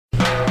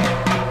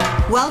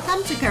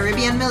Welcome to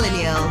Caribbean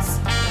Millennials.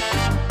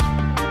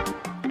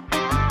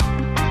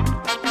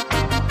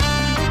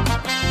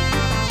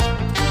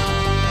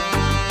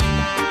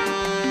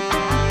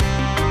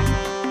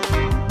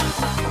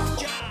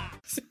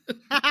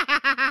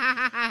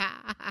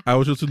 I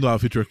want you to know how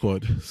to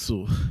record.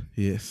 So,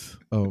 yes.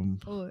 Oh,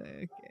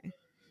 okay.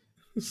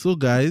 So,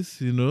 guys,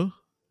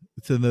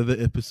 it's another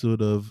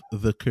episode of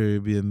the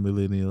Caribbean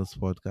Millennials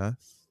podcast.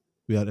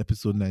 We are at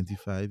episode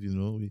 95,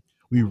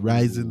 we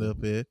rising up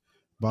here,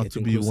 about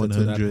Getting to be closer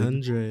to that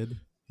 100.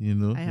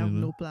 100. I have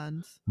no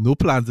plans. No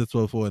plans at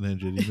all for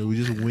 100. We're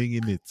just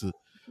winging it,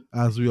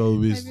 as we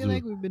always I feel do.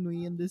 like we've been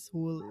winging this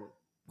whole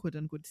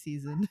quote-unquote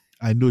season.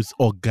 I know it's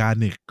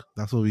organic.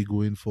 That's what we're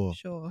going for.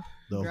 Sure.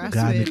 The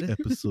Grass-fed. organic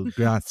episode,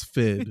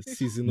 grass-fed,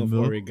 Season of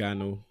No.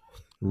 oregano.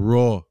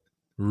 raw,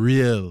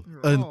 real,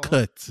 Raw.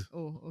 uncut.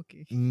 Oh,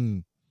 okay.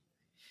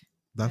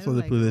 That's I what don't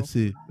the people raw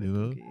say,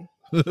 food,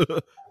 but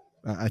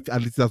okay.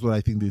 At least that's what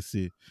I think they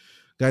say.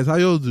 Guys, how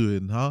y'all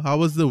doing? How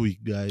was the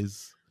week,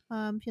 guys?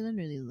 I'm feeling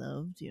really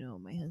loved.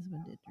 My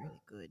husband did really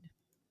good.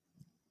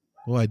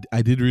 Oh,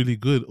 I did really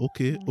good.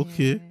 Okay.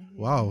 Yeah.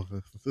 Wow.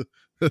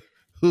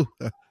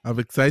 I'm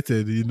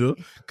excited,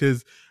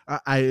 because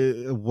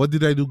I what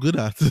did I do good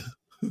at?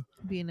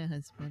 Being a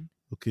husband.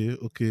 Okay.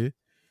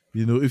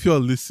 If you're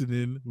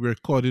listening, we're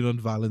recording on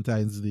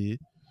Valentine's Day,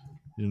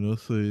 so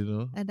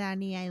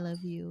Adani, I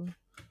love you.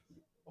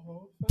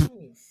 Oh,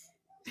 thanks.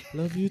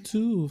 Love you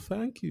too.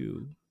 Thank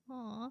you.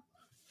 Aw.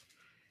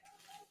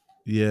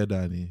 yeah,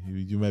 Danny,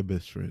 you're my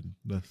best friend.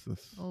 That's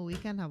Oh, we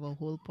can have a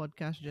whole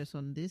podcast just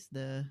on this,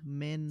 the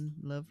men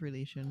love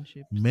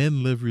relationships.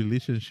 men love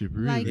relationship,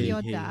 really. Like Hey,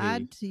 your hey,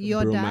 dad, hey.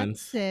 your dad Bromance.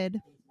 said,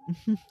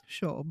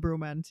 sure,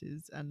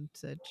 bromances and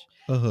such.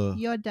 Uh-huh.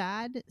 Your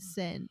dad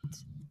sent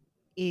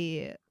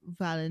a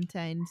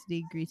Valentine's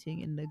Day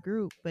greeting in the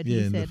group, but Yeah,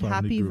 he in the said family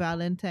Happy group.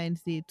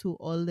 Valentine's Day to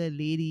all the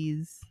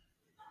ladies.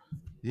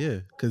 Yeah,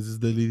 because it's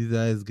the lady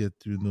that I get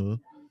to.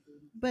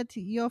 But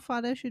your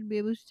father should be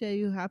able to tell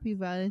you Happy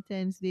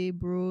Valentine's Day,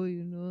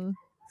 bro.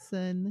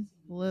 Son,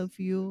 love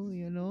you.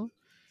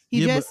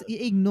 He Yeah, just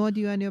ignored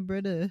you and your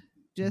brother.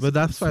 Just But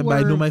that's fine. But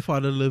I know swerve. my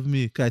father love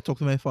me. 'Cause I talk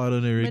to my father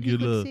on a But he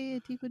regular. could say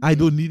it. He could I say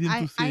don't it. need him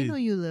I to say know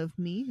it. you love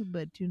me,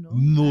 but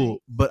No,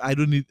 but I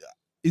don't need.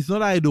 It's not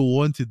that I don't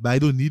want it, but I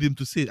don't need him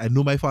to say it. I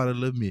know my father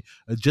love me.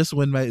 Just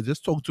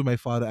talk to my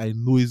father, I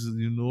know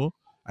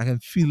I can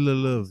feel the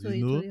love. So he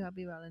told you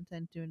Happy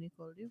Valentine's Day when he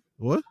called you.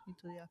 What? He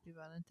told you Happy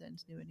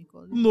Valentine's Day when he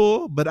called you.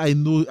 No, but I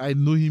know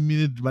he mean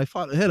it. My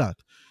father, hear that?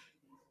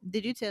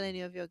 Did you tell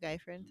any of your guy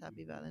friends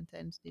Happy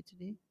Valentine's Day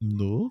today?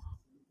 No,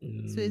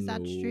 So is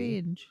that No.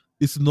 strange?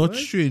 it's not What?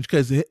 strange.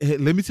 Because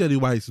let me tell you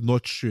why it's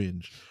not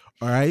strange.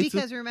 All right.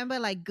 Because remember,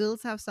 like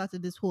girls have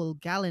started this whole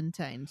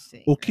Galentine's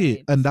thing. Okay,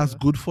 right? and that's So-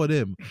 good for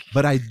them.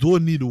 But I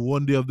don't need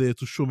one day of the year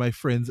to show my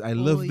friends I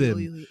love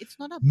them. It's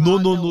not about No,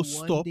 the one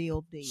stop. day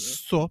of the year.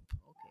 Stop. Okay.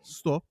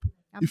 Stop.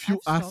 I've- If you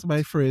I've ask stopped.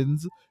 my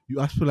friends, you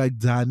ask for like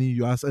Danny,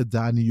 you ask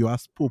Adani, you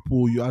ask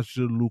Popo, you ask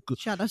Luke.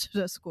 Shout out to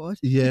the squad.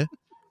 Yeah.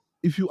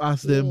 If you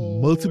ask them Oh.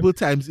 multiple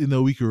times in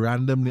a week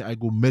randomly, I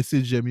go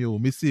message them, yo,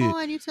 missy, Oh,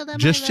 and you tell them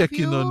just I love checking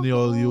you? on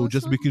y'all, yo, Oh,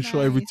 just so making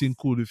sure everything nice.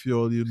 cool with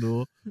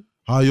y'all,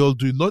 how y'all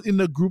doing. Not in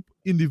a group,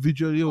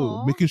 individually, yo,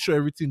 Aw. making sure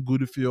everything good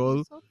with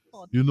y'all. So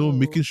thoughtful.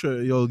 Making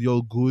sure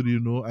y'all good,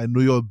 I know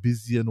you're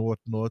busy and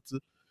whatnot.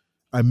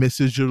 I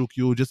message you,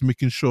 look, just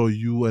making sure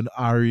you and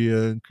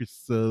Aria and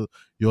Crystal,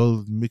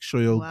 y'all make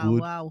sure you're wow,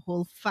 good. wow,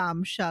 whole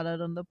fam shout out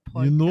on the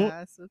podcast. You know,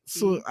 Okay.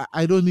 So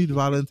I don't need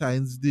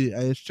Valentine's Day.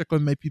 I just check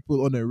on my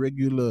people on a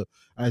regular.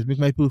 I just make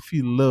my people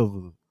feel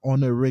love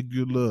on a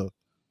regular.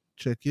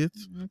 Check it.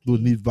 Don't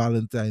Okay. need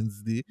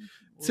Valentine's Day.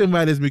 Same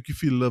way just make you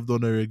feel loved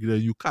on a regular.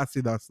 You can't say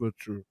that's not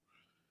true.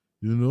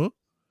 Ooh.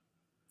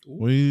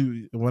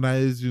 When I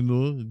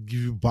give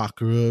you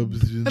back rubs,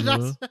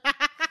 That's-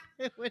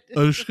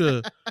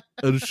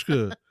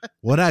 Anushka,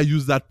 when I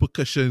use that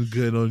percussion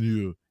gun on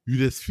you, you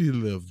just feel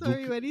love.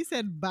 Sorry, when he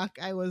said back,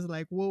 I was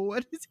like, whoa,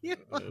 what is he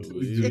about to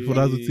You say? put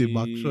out to say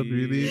back shot,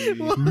 really?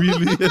 What?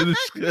 Really,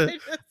 Anushka?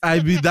 I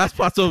mean, that's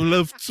part of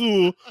love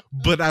too,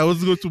 but I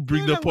was going to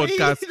bring the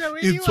podcast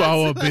into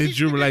our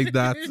bedroom like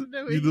that,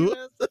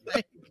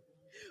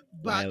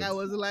 Back, I Wild.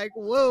 was like,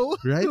 whoa.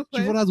 right?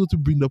 She was going to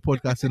bring the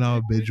podcast in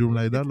our bedroom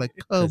like that, like,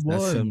 come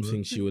That's on.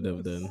 something she would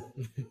have done.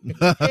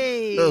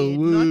 Hey, Oh,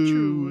 not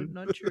true, woo.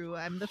 not true.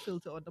 I'm the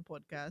filter on the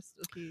podcast,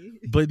 okay?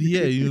 But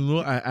yeah,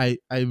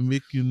 I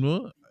make,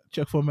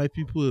 check for my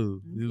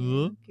people,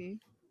 Okay.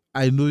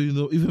 I know,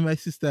 even my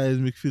sister has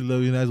make feel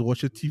love, I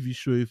watch a TV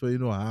show, if I,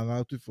 hang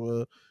out with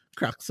her,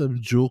 crack some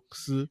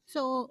jokes.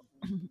 So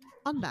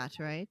on that,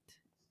 right?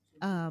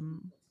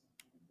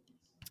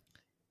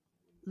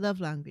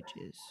 Love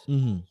languages.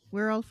 Mm-hmm.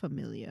 We're all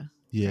familiar.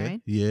 Yeah,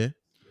 Right? yeah.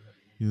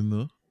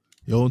 You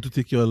want to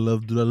take do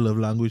the love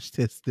language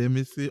test, let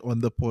me say, on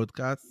the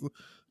podcast.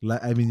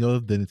 Like, y'all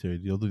have done it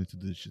already. Y'all don't need to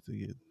do this shit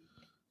again.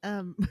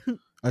 um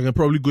I can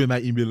probably go in my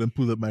email and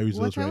pull up my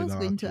results what I right was now.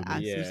 going to Actually,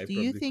 ask Yeah, is, I do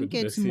you probably think could do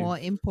the it's more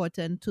same.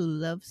 important to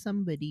love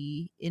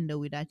somebody in the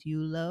way that you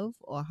love,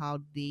 or how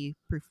they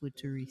prefer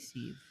to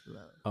receive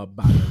love? A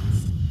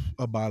balance.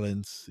 a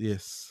balance,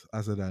 yes.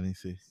 As a Danny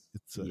say,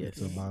 it's a Yes,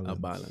 a balance.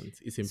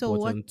 balance. It's So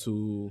what? important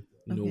to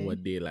know Okay.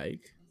 what they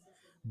like,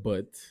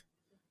 but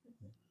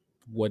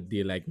what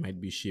they like might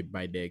be shaped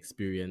by their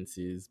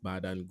experiences,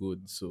 bad and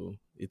good. So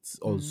it's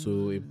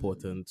also Mm.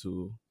 important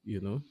to,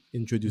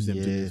 introduce them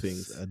to new Yes,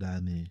 things.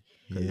 Adani.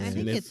 I Because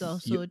think Yes. it's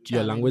also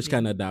your language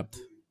can challenging. adapt.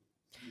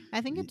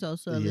 I think it's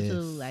also a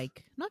little Yes.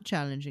 like not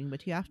challenging,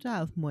 but you have to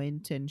have more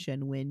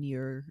intention when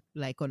you're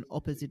like on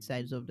opposite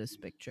sides of the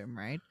spectrum,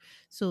 right?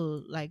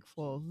 So, like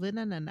for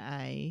Vinan and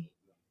I,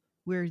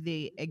 we're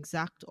the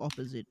exact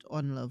opposite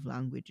on love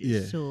languages.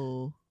 Yeah.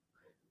 So,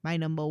 my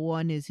number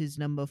one is his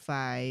number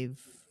five,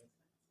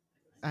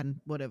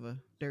 and whatever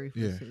the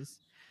Yeah. reverse is.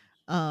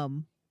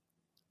 Um,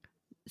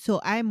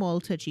 so I'm all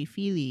touchy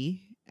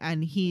feely,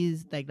 and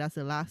he's like that's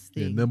the last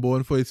Yeah. thing. Number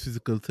one for his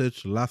physical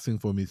touch. Last thing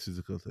for me is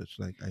physical touch.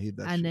 Like I hate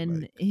that And shit.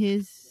 then Like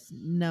his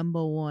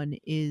number one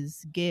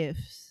is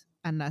gifts,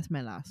 and that's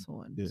my last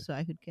one. Yeah. So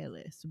I could care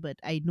less, but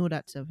I know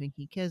that's something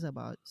he cares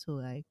about. So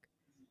like,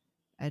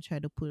 I try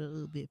to put a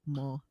little bit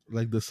more.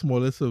 like the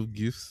smallest of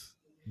gifts,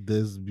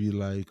 there's be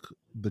like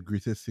the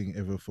greatest thing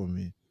ever for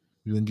me.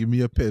 You can give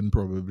me a pen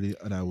probably,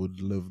 and I would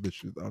love the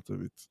shit out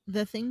of it.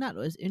 The thing that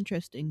was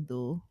interesting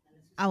though,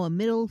 our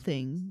middle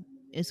thing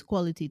is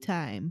quality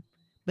time,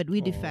 but we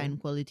Aw. define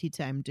quality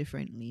time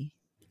differently.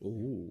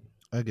 Oh,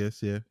 I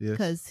guess, yeah, yes.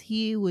 Because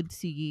he would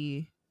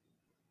see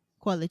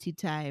quality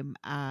time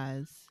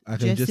as I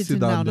can just sit sitting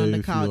down down on there the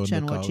with you on couch the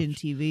and watching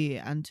couch.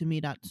 TV, and to me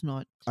that's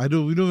not. We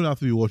don't even have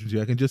to be watching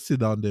TV. I can just sit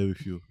down there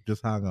with you,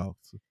 just hang out.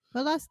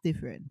 Well, that's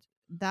different.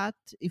 That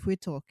if we're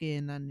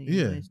talking and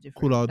Yeah, it's different.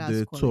 cool out That's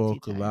there, quality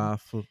talk, time.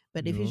 laugh.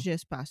 But you if know. it's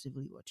just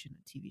passively watching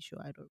a TV show,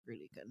 I don't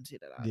really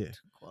consider that Yeah.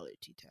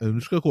 quality time.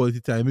 And Nushka quality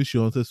time is she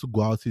wants us to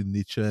go out in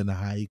nature and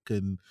hike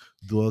and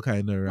do all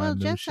kind of Well,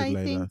 random just shit I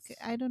like think that.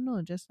 I don't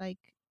know, just like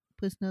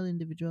personal,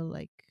 individual,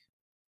 like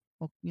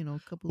or,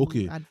 couple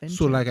Okay, adventure.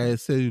 so like I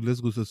said, let's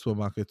go to the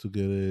supermarket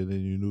together, and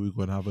then we're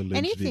gonna have a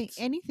lunch date.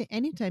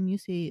 anytime you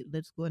say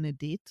let's go on a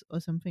date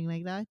or something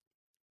like that,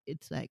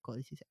 it's like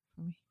quality time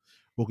for me.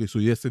 Okay, so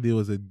yesterday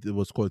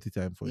was quality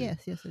time for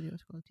Yes, yesterday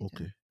was quality you.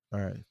 time. Okay,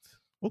 all right.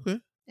 Okay,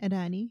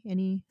 Adani,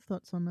 any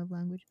thoughts on love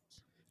languages?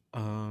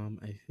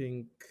 I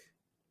think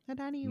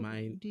Adani,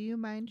 Mine- do you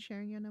mind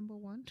sharing your number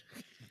one?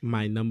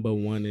 my number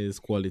one is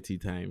quality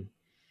time,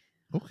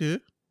 okay,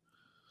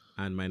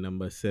 and my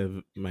number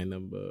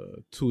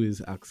two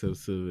is acts of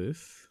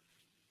service,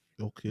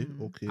 okay,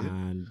 Mm. okay,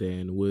 and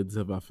then words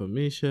of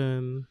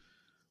affirmation,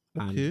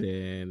 okay. and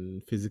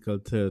then physical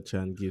touch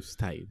and gifts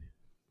tied.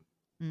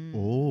 Mm.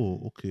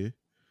 Oh, okay.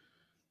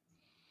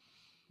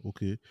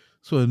 Okay.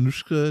 So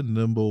Anushka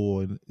number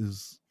one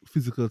is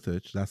physical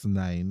touch. That's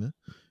 9.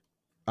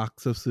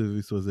 Acts of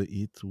service was a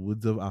 8.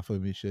 Words of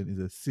affirmation is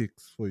a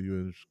 6 for you,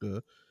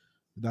 Anushka.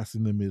 That's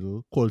in the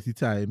middle. Quality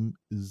time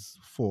is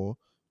 4.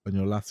 And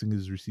your last thing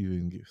is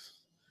receiving gifts.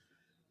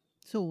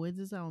 So words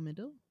is our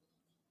middle.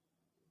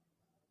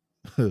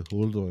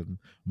 Hold on.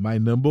 My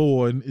number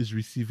one is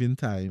receiving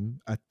time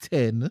at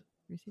 10.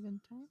 Receiving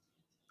time.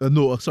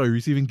 No, sorry,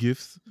 receiving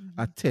gifts Mhm.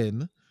 at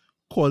 10.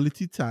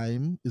 Quality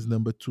time is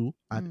number 2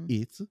 at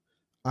 8.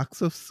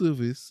 Acts of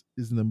service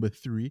is number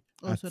 3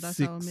 Oh, at so that's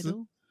 6. our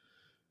middle.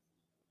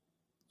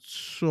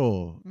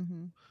 Sure.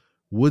 Mm-hmm.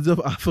 Words of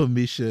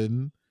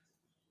affirmation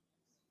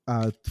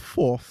at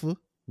 4th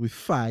with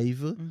 5.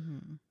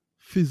 Mm-hmm.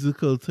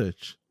 Physical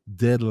touch,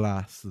 dead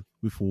last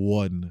with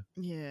 1.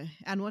 Yeah.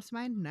 And what's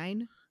mine?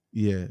 9.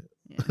 Yeah.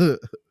 Yeah.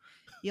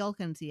 Y'all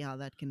can see how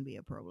that can be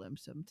a problem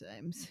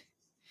sometimes.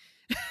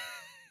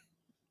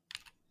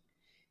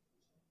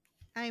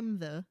 I'm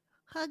the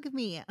hug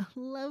me,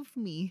 love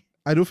me.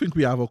 I don't think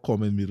we have a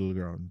common middle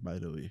ground, by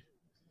the way.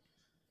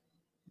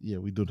 Yeah,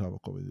 we don't have a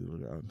common middle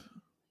ground.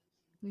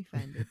 We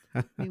find it.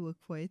 We work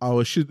for it.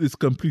 Our shit is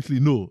completely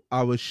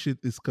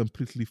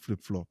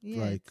flip flop.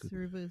 Yeah, like it's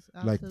reverse.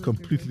 like absolute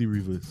completely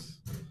reverse. reverse.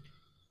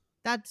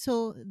 That's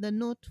so the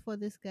note for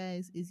this,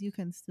 guys, is you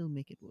can still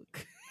make it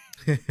work.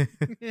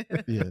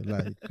 Yeah,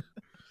 like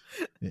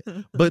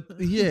yeah. But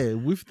yeah,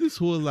 with this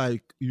whole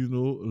like,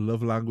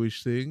 love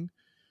language thing,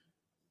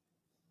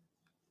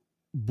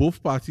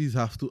 both parties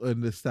have to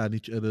understand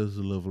each other's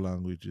love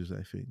languages,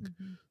 I think.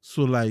 Mhm.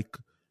 So like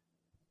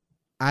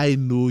I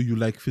know you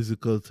like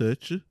physical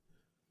touch,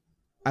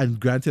 and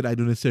granted I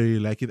don't necessarily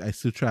like it, I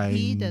still try and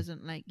He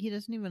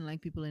doesn't even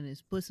like people in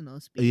his personal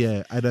space.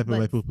 yeah, I don't have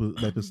my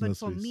But personal but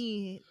for space.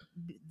 me,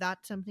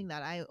 that's something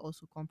that I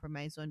also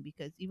compromise on,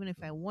 because even if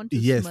I want to,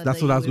 Yes, smother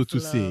that's what you I was going with to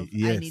say. love,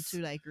 I need Yes.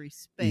 to like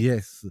respect.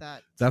 Yes.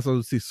 that. That's what I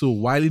would say. So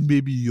while it may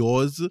be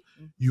yours,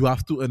 you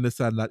have to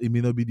understand that it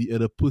may not be the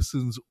other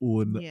person's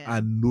own, Yeah.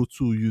 and not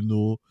to,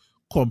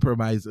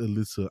 compromise a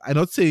little. I'm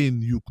not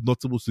saying you're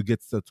not supposed to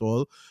get it at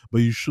all, but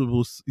you're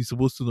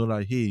supposed to know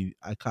like, hey,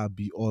 I can't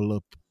be all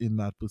up in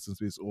that person's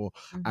face, or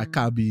I Mhm.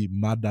 can't be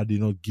mad that they're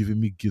not giving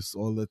me gifts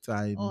all the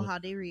time. Or how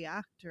they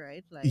react,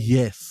 right? Like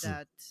Yes.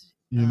 that.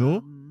 You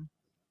know?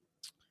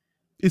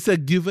 It's a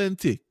give and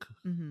take.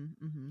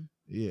 Mm-hmm.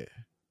 Yeah.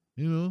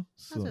 You know?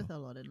 That's So with a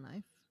lot in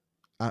life.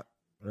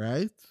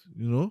 right?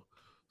 You know?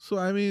 So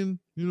I mean,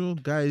 you know,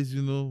 guys,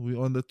 you know, we're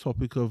on the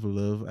topic of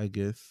love, I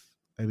guess.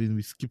 I mean,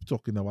 we skip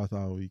talking about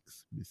our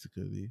weeks,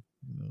 basically.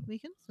 You know, We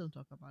can still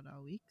talk about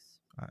our weeks.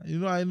 you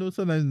know, I know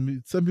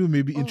sometimes some people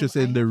may be Oh,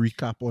 interested in I the have-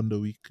 recap on the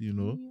week. You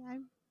know,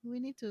 We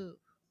need to,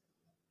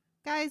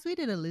 guys. We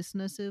did a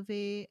listener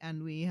survey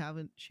and we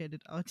haven't shared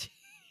it out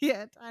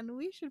yet, and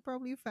we should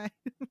probably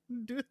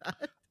do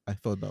that. I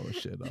thought that was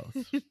shared out.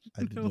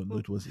 I did not know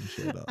it wasn't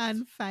shared out.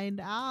 And find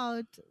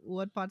out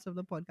what parts of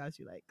the podcast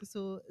you like.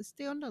 So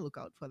stay on the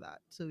lookout for that,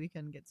 so we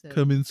can get some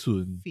Coming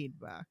soon,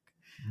 feedback.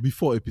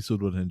 before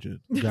episode 100,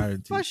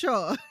 guaranteed. For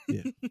sure.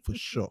 Yeah, for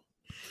sure.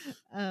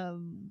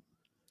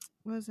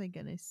 What was I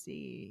gonna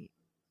say?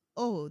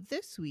 Oh,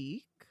 this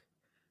week.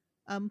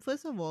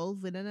 First of all,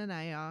 Vinan and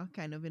I are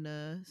kind of in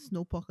a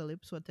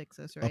snowpocalypse for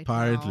Texas right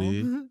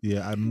Apparently, now.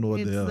 yeah, I don't know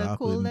what It's the hell the happened.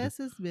 coldest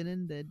it's been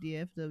in the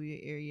DFW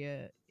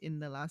area in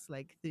the last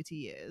like 30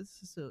 years.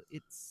 So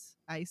it's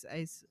ice.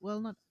 Well,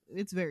 not,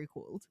 it's very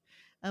cold.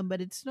 But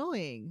it's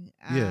snowing.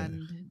 Yeah.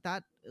 And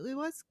that, it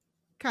was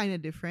kind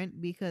of different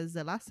because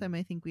the last time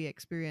I think we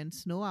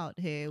experienced snow out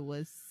here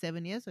was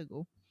 7 years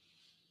ago.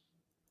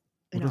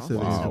 What was our it?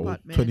 first Wow.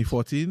 apartment.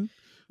 2014.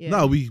 Yeah.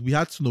 No, we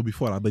had snow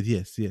before that, but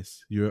yes,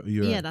 you're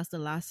Yeah, right. that's the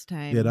last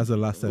time. Yeah, that's the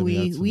last time we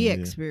had we snow, yeah.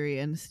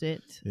 experienced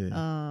it.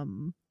 Yeah.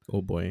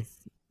 Oh boy.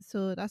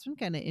 So that's been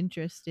kind of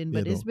interesting,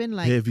 Yeah, but it's no, been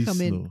like heavy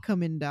snow.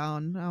 coming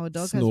down. Our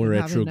dog Snow has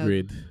been having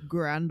retrograde. a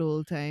grand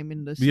old time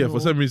in the snow. Yeah, for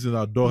some reason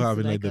our dog He's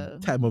having like like the a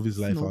time of his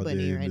life snow out there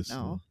bunny in right the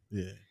snow.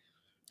 Yeah.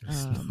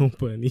 Snow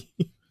bunny.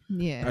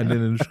 Yeah, And then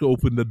Anushka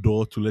opened the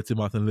door to let him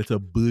out and let a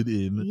bird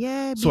in.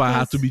 yeah. So I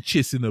had to because be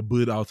chasing a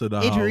bird out of the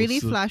It house. really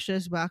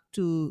flashes back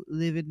to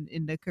living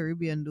in the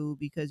Caribbean, though,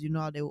 because you know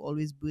how there were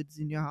always birds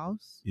in your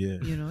house. Yeah.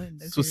 You know, in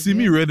the So see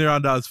me Caribbean. running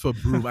around the house for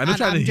broom. I'm not And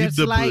trying to I'm hit just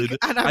the like- bird.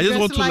 and I'm I just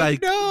want to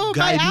like no,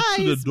 guide my it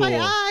to the eyes, door. My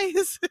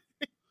eyes.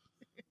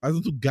 I just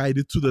want to guide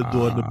it to the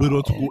door and the bird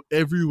want to go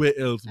everywhere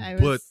else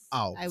but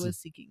out. I was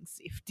seeking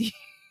safety.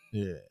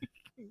 Yeah.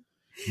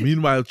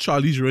 Meanwhile,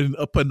 Charlie's running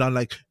up and down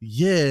like,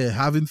 yeah,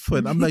 having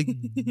fun. I'm like,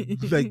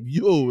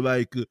 yo,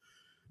 like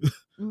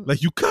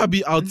you can't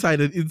be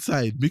outside and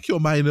inside. Make your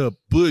mind up,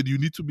 bird. You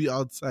need to be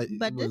outside.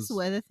 But It this was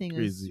weather thing is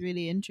crazy.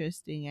 really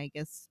interesting, I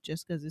guess,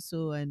 just because it's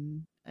so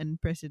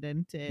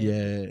unprecedented.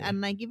 Yeah. And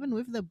like even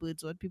with the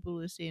birds, what people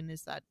were saying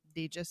is that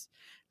they just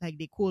like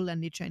they cold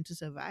and they're trying to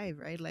survive,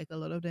 right? Like a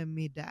lot of them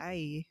may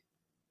die.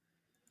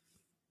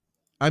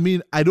 I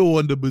mean, I don't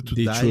want the bird to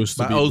They die, chose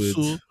to but be also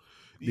birds.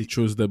 They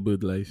chose the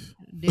bird life.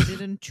 They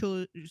didn't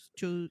choose.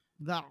 They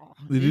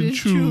didn't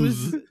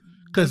choose.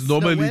 Because the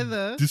normally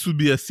weather. this would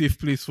be a safe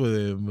place for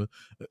them.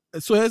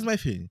 So here's my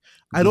thing.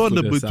 I Go don't want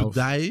for the the bird to south.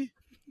 die.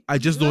 I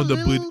just The don't want the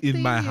bird little in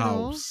thing, my you know.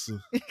 house.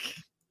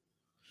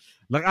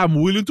 Like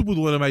I'm willing to put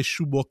one of my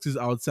shoe boxes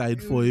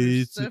outside for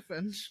it,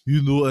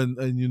 you know,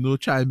 and you know,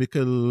 try and make a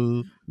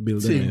little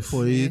Build a thing nest.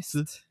 for it,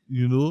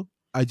 you know.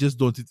 I just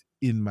don't it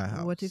in my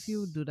house. What if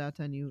you do that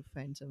and you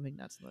find something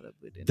that's not a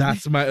bird? in it?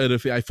 That's my other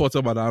thing. I thought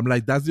about that. I'm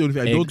like, that's the only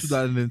thing. I don't do Eggs.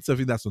 that, and then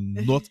something that's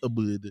not a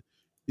bird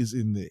is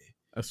in there.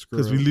 A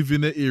squirrel. Because we live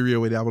in an area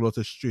where they have a lot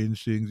of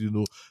strange things, you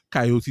know,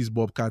 coyotes,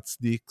 bobcats,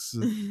 snakes.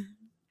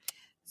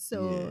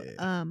 So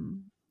Yeah.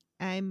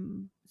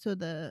 so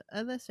the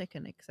other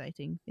second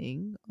exciting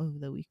thing of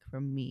the week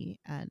from me,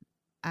 and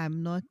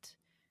I'm not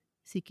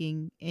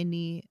seeking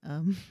any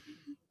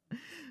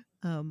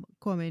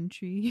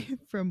commentary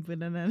from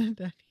Banana and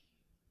Daddy.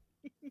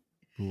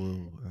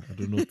 Whoa, I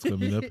don't know what's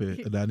coming up here.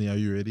 Danny, are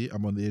you ready?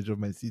 I'm on the edge of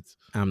my seat.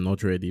 I'm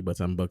not ready, but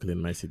I'm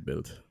buckling my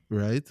seatbelt.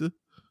 Right?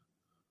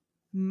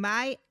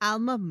 My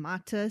alma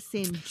mater,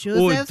 St.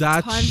 Joseph's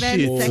that Convent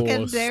shit. Oh,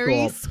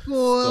 Secondary stop.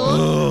 School,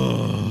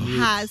 Oh.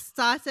 has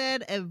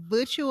started a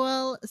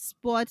virtual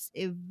sports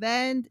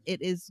event.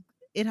 It has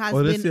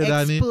Honestly, been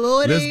Danny,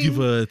 exploding. let's give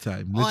her a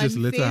time. Let's on just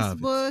let her have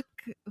it. Facebook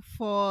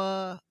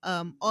for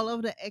all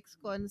of the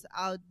ex-cons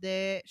out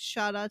there.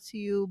 Shout out to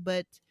you,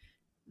 but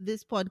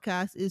this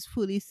podcast is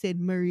fully St.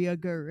 Maria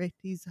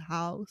Goretti's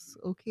house,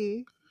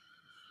 okay?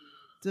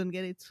 Don't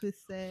get it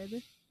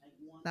twisted.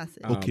 That's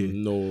it. Okay.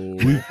 No.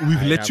 We've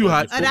I let have you a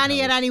have- different Danny,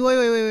 house. Danny,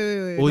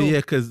 wait. Oh, no. yeah,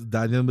 because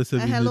Daniel must have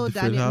been in Hello, a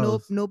different Daniel.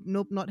 house.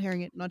 Nope, not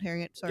hearing it.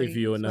 Sorry.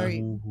 Fiona. Sorry.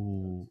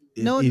 Ooh.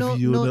 No,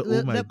 Fiona,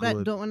 oh my that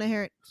God. don't want to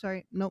hear it.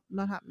 Sorry. Nope,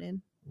 not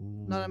happening.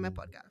 Not on my Ooh.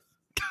 podcast.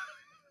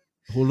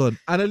 Hold on.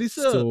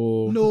 Annalisa,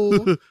 So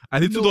No. I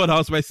need to no. know what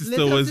house my sister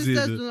Little was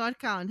sisters in. do not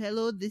count.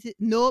 Hello, this is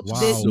nope. Wow.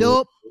 This, So-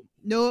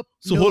 nope.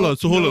 So hold on,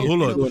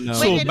 hold on. no. Now.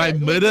 So Wait, my wait,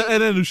 mother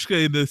wait. and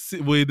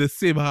Anushka were in the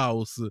same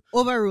house.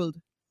 Overruled.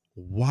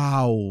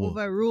 Wow.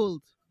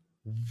 Overruled.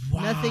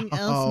 Wow. Nothing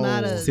else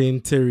matters.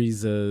 St.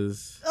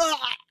 Teresa's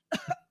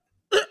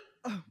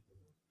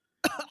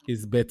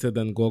is better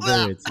than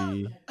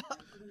Gogareti.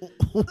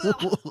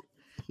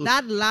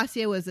 That last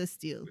year was a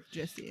steal.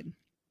 Just saying.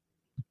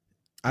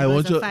 I It was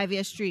want a you,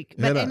 5-year streak.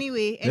 But Hela,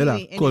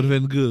 anyway.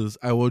 Convent girls,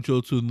 I want you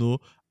all to know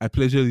I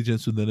pledge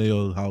allegiance to none of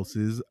your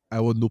houses. I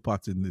want no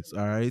part in this,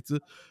 all right?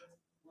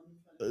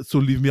 So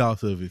leave me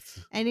out of it.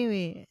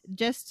 Anyway,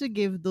 just to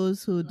give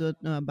those who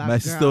don't know about My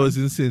sister was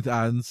in St.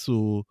 Anne,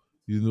 so,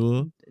 you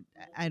know,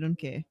 I don't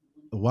care.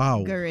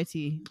 wow.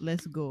 Goretti,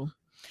 let's go.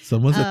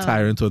 Someone's a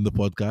tyrant on the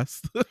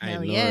podcast. I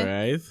Hell know, yeah.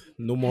 right?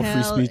 No more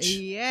Hell free speech.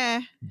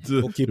 Yeah.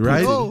 Okay,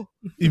 right? Oh,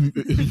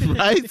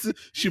 Right?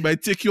 She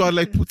might take you out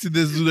like putting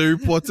this to the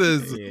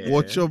reporters. Yeah.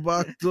 Watch your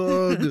back,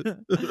 dog.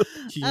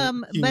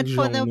 King but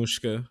for the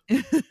Jong-nushka.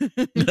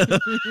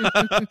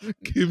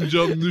 Kim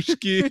Jong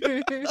Nushki.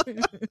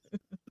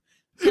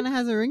 kind of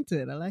has a ring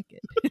to it. I like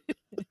it.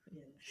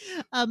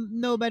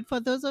 No, but for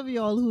those of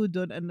y'all who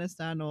don't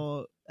understand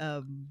or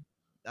are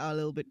a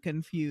little bit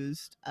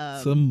confused,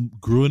 Some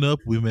grown-up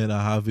women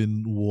are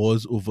having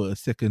wars over a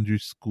secondary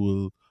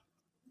school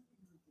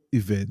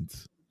event.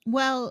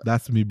 well,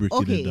 That's me breaking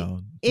Okay, it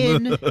down.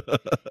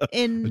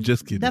 in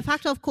Just kidding. the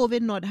fact of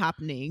COVID not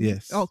happening,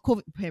 Yes. or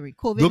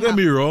COVID, Don't get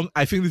me wrong.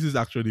 I think this is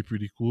actually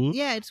pretty cool.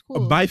 yeah, it's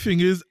cool. My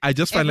thing is, I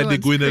just find like they're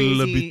going Everyone's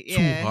a little crazy, bit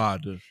too yeah.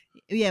 hard.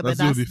 Yeah, but That's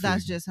the only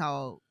that's thing. just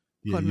how.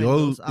 Yeah, Convent you're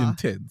girls are.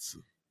 intense.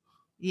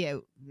 Yeah,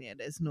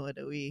 there's no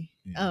other way.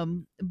 Yeah.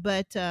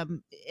 But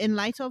in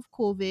light of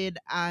COVID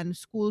and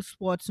school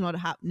sports not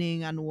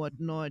happening and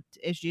whatnot,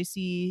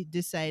 SJC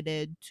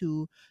decided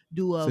to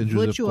do a St.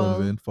 Joseph virtual,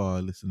 Convent for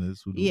our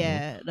listeners who don't know.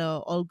 yeah, the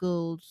all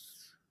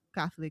girls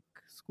Catholic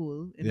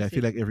school. Yeah, I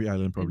feel like every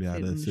island probably in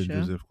had a St. St.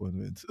 Lucia. Joseph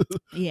Convent.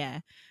 Yeah.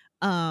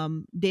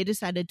 They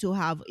decided to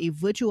have a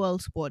virtual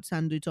sports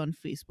and do it on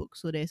Facebook.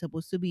 So there's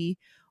supposed to be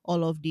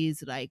all of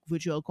these like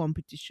virtual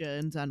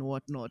competitions and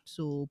whatnot.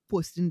 So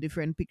posting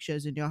different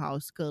pictures in your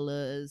house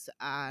colors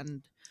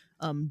and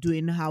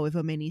doing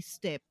however many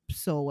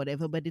steps or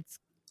whatever. But it's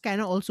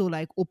kind of also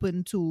like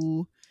open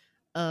to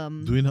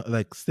Doing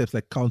like steps,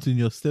 like counting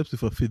your steps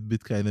with a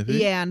Fitbit kind of thing.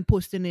 yeah, and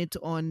posting it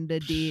on the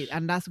day,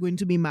 and that's going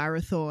to be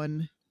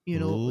marathon. You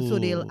know, so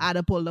they'll Oh. add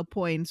up all the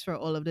points for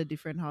all of the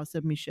different house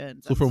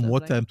submissions. So and from stuff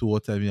what like time to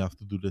what time you have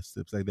to do the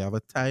steps? Like they have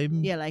a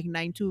time? Yeah, like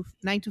 9 to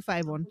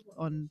 5 on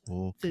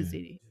Okay.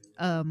 Thursday.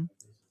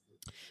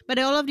 But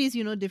all of these,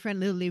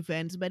 different little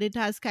events, but it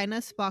has kind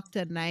of sparked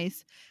a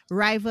nice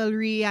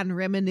rivalry and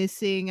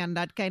reminiscing and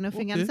that kind of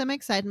thing, and Okay. some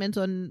excitement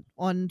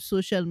on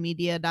social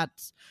media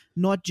that's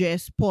not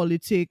just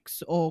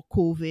politics or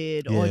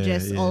COVID or Yeah,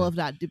 just all yeah. of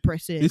that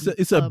depressing.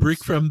 It's a break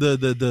stuff. from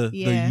the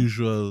Yeah.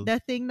 usual. The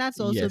thing that's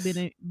also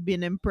Yes.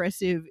 been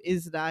impressive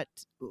is that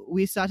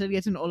we started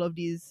getting all of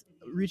these,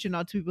 reaching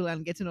out to people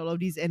and getting all of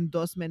these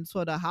endorsements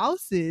for the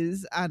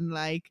houses, and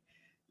like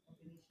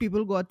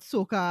people got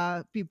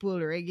soca people,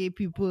 reggae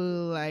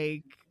people,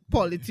 like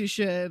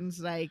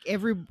politicians, like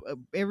Let me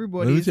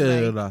everybody's tell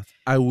you like, that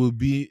I will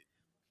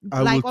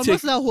like almost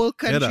take the whole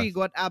country that.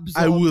 got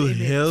absorbed. I will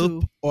in it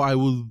help too. or I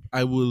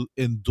will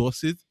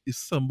endorse it if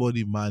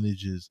somebody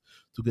manages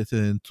to get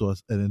an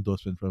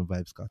endorsement from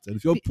Vibes Cartel.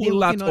 If you They pull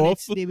that working on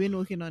off, it. They've been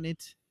working on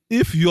it.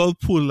 if you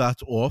pull that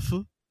off,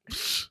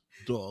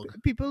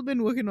 dog. People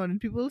been working on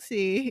it. People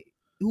say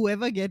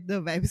whoever get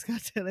the Vibes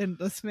Cartel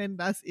endorsement,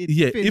 that's it.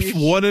 Yeah, finished. if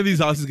one of these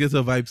houses gets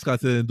a Vibes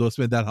Cartel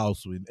endorsement, that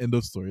house win. End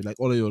of story. Like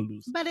all of y'all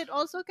lose. But it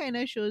also kind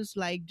of shows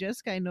like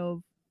just kind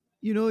of,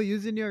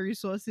 using your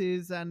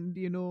resources and,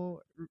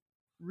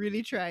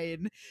 really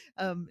trying.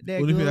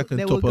 Only thing I can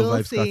there were top a girls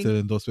Vibes saying, Cartel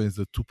endorsement is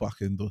the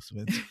Tupac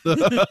endorsement.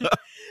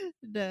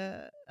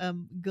 the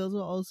girls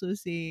were also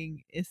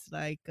saying it's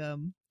like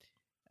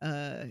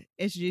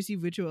SJC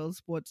Virtual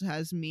Sports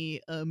has me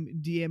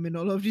DMing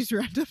all of these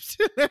random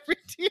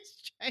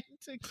celebrities trying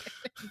to get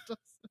endorsement.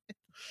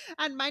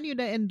 And mind you,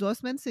 the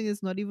endorsement thing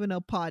is not even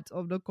a part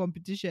of the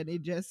competition.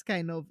 It just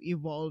kind of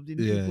evolved in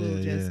Yeah, people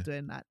yeah, just yeah.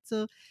 doing that.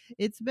 So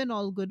it's been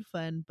all good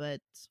fun,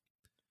 but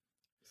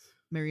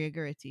Maria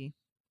Goretti.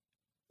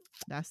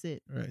 That's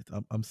it. Right.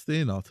 I'm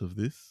staying out of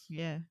this.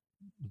 Yeah.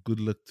 Good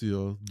luck to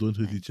you. Don't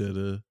hurt Nice. each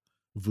other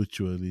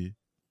virtually.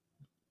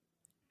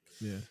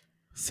 Yeah.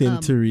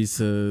 St.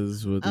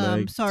 Teresa's would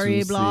like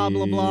Sorry, to blah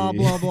blah blah say-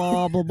 blah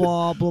blah blah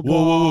blah blah.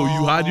 Whoa,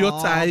 you had your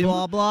time.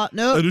 Blah blah.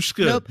 No.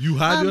 Anushka, nope. you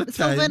had your So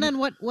time. Vernon,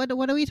 what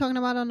are we talking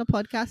about on the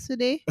podcast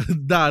today?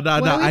 Nah, What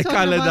are we I talking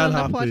can't let about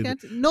that on the happen.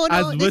 podcast? No,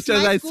 As this much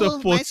as my I school, my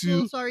support school,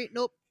 you. Sorry,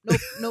 nope,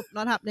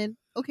 not happening.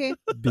 Okay.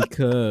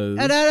 because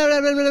The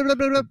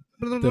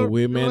the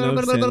women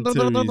of St. Teresa's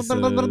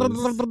would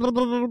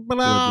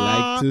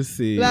like to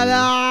see I've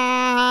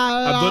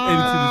done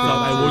anything this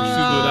out. I want you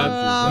to know that.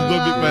 You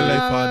don't make my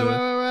life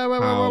harder.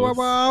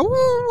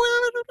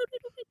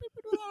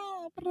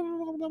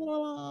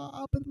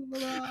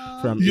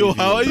 from Yo,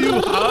 how are AV. you?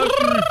 How have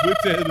you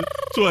reverted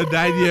to a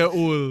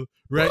 9-year-old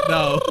right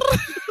now?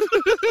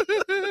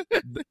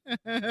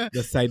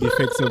 the side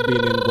effects of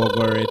being in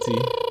Gogoretti.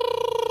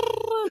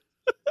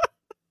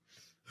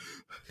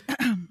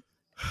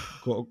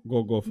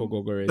 Go for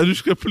Gogoretti.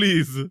 Anushka,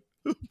 please.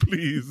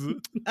 Please.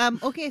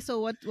 Okay, so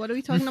what are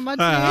we talking about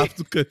I today? have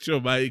to cut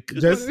your mic.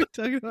 What Just are we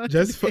talking about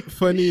just today?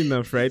 funny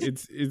enough, right?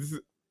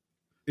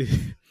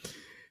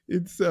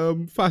 It's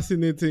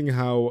fascinating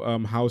how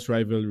house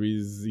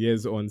rivalries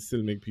years on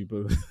still make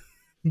people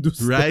do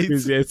stuff Right?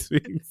 craziest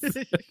things.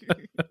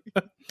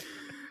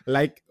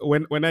 Like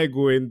when I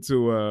go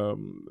into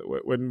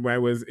when I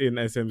was in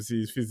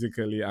SMCs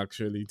physically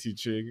actually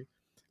teaching,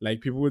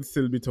 like people would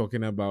still be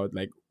talking about,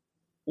 like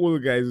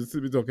old guys would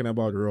still be talking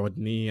about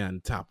Rodney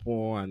and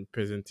Tapo and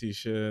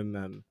presentation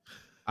and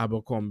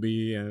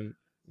Abercrombie, and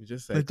you're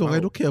just Like, like, dog, I wow,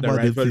 don't care the about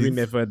them rivalry things.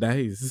 never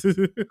dies.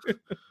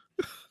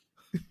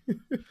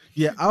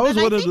 Yeah, I was But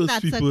I one of think those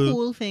that's people. a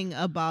cool thing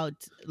about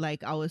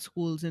like our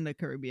schools in the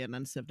Caribbean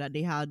and stuff, that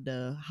they had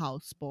the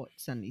house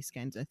sports and these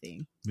kinds of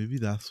things. Maybe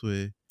that's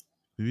where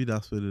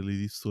the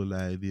lady stole the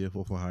idea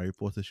for Harry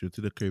Potter show to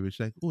the Caribbean. She's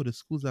like, oh, the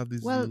schools have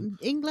this. Well, new-"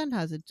 England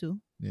has it too.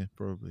 Yeah,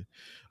 probably.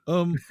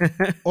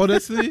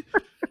 Honestly,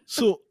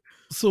 so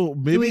We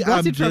maybe got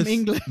I'm it from just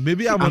England.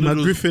 maybe I'm I'm one a of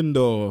those.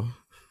 Gryffindor.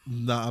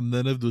 Nah, I'm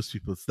none of those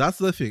people. That's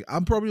the thing.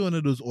 I'm probably one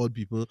of those odd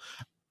people.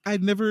 I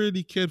never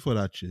really cared for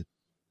that shit.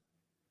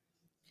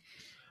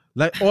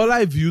 Like all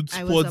I viewed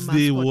I was a sports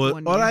day mascot was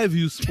one all year. I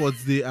viewed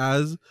sports day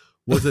as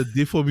was a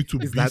day for me to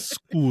Is be that-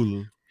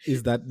 school.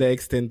 Is that the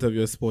extent of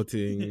your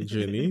sporting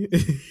journey?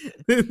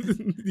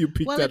 You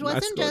picked Well, that it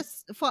wasn't mascot.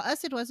 just for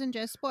us. It wasn't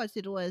just sports.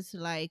 It was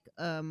like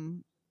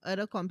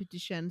other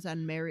competitions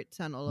and merits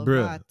and all of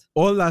Bruh, that.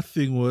 all that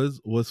thing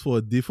was for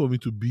a day for me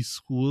to be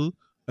school,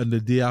 and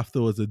the day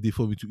after was a day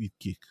for me to eat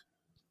cake.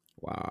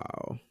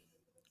 Wow.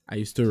 I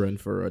used to run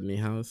for Rodney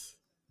House.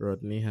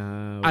 Rodney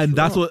House. And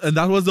that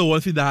rocks. was the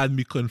one thing that had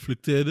me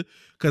conflicted,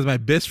 because my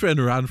best friend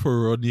ran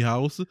for Rodney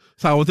House,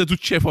 so I wanted to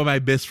cheer for my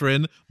best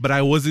friend, but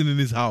I wasn't in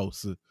his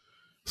house.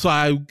 So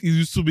it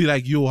used to be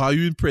like, yo, how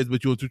you impressed,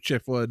 but you want to cheer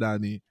for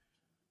Danny?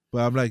 But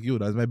I'm like, yo,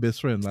 that's my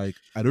best friend. Like,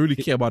 I don't really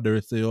care about the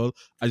rest of y'all.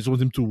 I just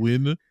want him to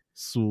win.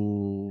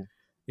 So,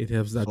 It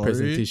helps that Sorry?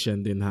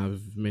 presentation didn't have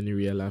many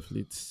real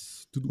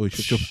athletes. oh,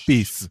 shut your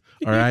face,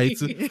 all right?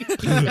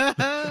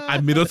 I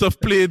may not have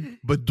played,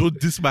 but don't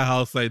diss my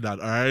house like that,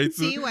 all right?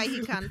 See why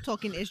he can't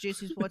talk in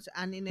SJC sports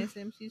and in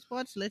SMC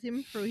sports? Let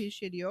him throw his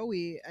shit your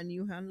way and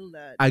you handle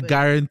that. I But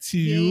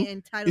guarantee he you, ain't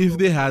entitled if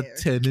they over had there.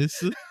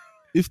 tennis,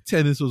 if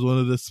tennis was one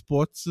of the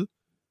sports,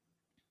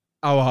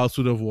 our house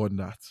would have won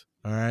that.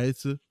 All right?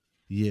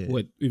 Yeah.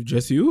 What, with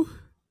just you?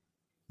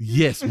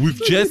 Yes, with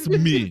just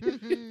me.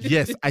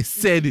 Yes, I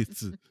said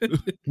it.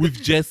 With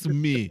just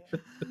me.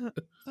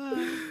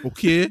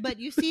 Okay? But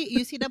you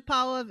see the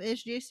power of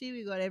SJC.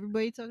 We got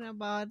everybody talking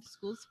about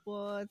school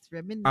sports,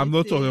 reminiscing. I'm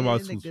not talking about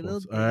the school good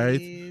old sports, all right?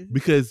 days,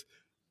 Because,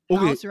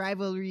 okay, house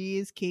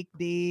rivalries, cake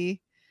day.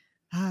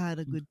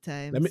 The good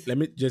times. Let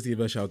me just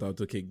give a shout out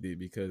to Cake Day,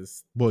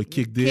 because boy,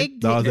 kick day, Cake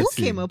day. that was a Who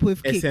thing. came up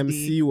with cake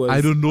SMC day? was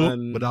I don't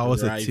know, but that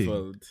was a thing.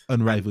 unrivaled.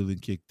 Unrivaled in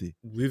kick day.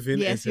 Within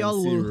Yes,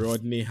 y'all SMC, wolves.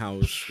 Rodney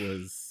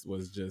House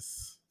was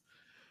just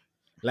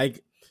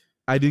like,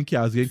 I didn't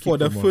care. I was getting for kicked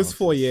the from all first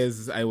 4 houses.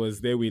 years I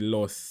was there, we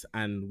lost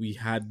and we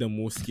had the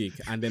most cake.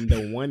 And then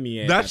the 1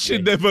 year That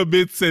shit never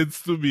made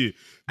sense to me.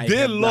 I They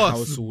had the lost,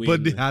 house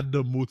but they win. had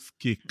the most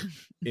kick.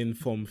 in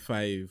Form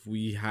 5,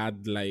 we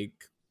had like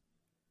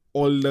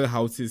all the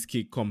houses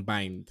cake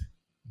combined.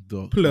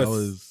 Dog,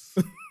 Plus-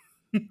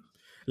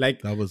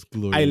 Like, that was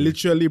glorious. I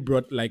literally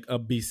brought like a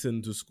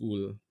basin to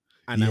school,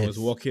 and I was Yes,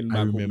 walking I back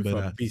home with remember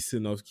a that.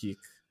 basin of cake.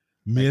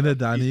 Me and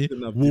Danny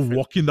basin of were different-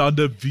 walking down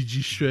the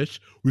VG stretch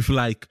with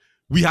like,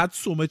 we had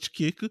so much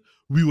cake,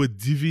 we were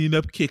divvying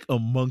up cake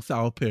amongst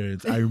our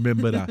parents. I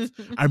remember that.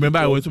 I remember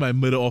I went to my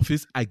mother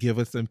office, I gave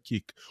her some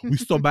cake. We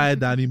stopped by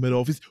Danny mother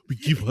office, we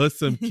give her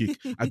some cake.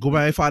 I go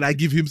by my father, I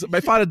give him some. My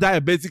father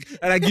diabetic,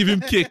 and I give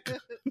him cake.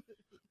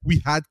 We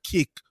had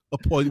cake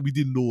upon, we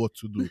didn't know what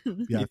to do.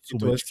 We had so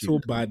It much was cake. so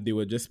bad, they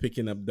were just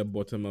picking up the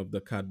bottom of the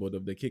cardboard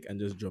of the cake and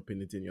just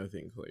dropping it in your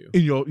thing for you.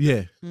 In your,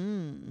 yeah,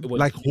 Mm. It was-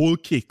 like whole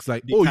cakes.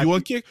 Like, the oh, cat- you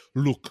want cake?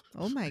 Look.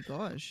 Oh my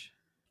gosh.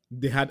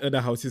 They had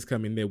other houses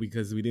coming there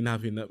because we didn't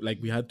have enough. Like,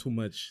 we had too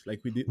much. Like,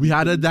 we We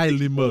had a couldn't take it all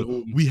dilemma.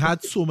 home. We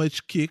had so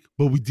much cake,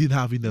 but we didn't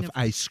have enough Enough.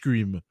 ice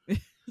cream.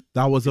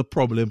 That was a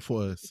problem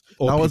for us.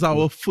 Or That was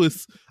people.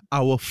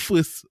 our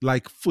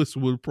first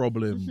world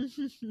problem.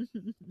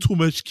 Too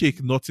much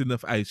cake, not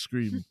enough ice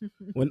cream.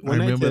 When I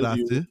remember tell that.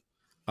 you,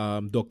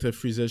 eh? Dr.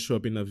 Freezer show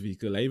up in a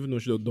vehicle. I even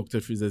know Dr.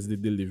 Freezer's the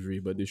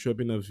delivery, but they show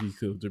up in a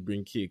vehicle to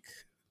bring cake.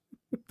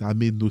 That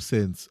made no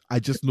sense. I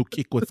just know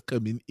cake was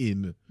coming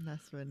in.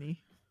 That's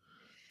funny.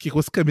 Cake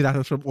was coming at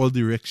us from all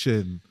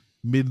direction.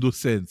 Made no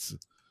sense.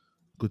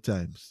 Good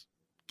times.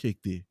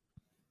 Cake day.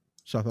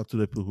 Shout out to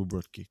the people who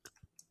brought cake.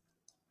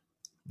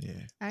 Yeah.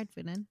 All right,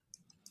 Finan.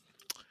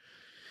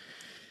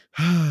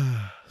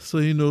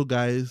 So,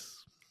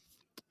 guys,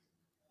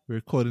 we're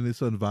recording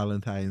this on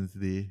Valentine's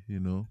Day,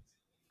 and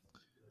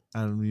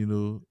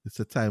it's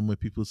a time when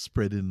people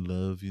spreading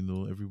love,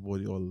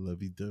 everybody all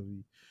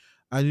lovey-dovey.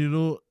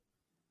 And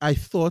I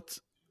thought,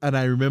 and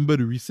I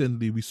remembered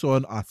recently we saw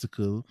an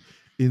article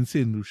in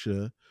St.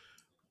 Lucia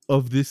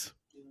of this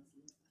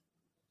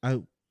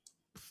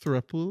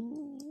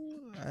throuple.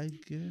 I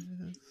guess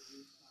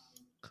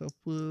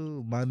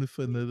couple man with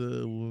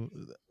another.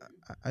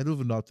 I don't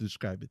even know how to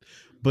describe it,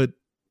 but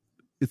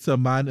it's a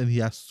man and he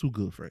has two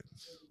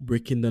girlfriends,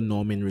 Breaking the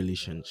norm in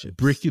relationships.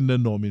 breaking the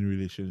norm in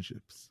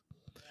relationships,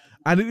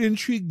 and it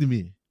intrigued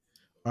me.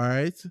 All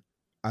right,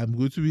 I'm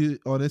going to be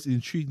honest, it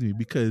intrigued me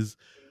because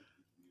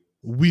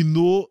we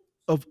know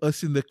of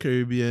us in the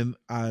Caribbean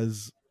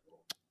as,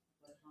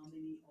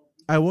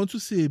 I want to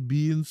say,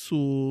 being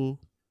so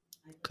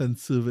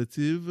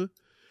conservative.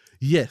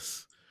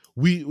 Yes,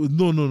 we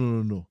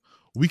no.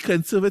 We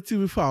conservative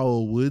with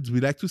our words.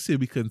 We like to say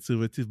we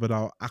conservative, but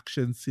our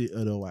actions say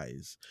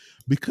otherwise.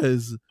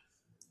 Because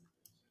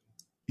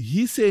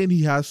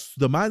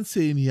the man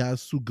saying he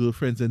has two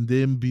girlfriends and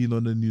them being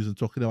on the news and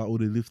talking about, oh,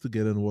 they live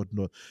together and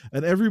whatnot.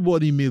 And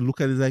everybody may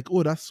look at it like,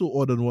 oh, that's so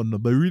odd and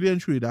whatnot. But really and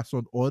truly, that's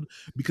not odd,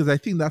 because I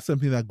think that's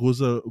something that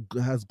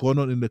has gone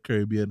on in the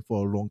Caribbean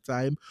for a long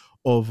time,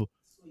 of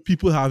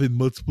people having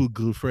multiple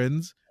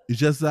girlfriends. It's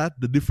just that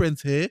the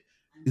difference here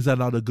is that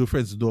now the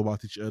girlfriends know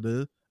about each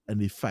other and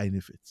they fine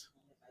with it.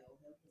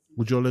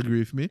 Would you all agree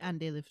with me? And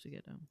they live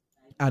together.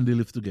 And they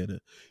live together.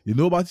 You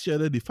know about each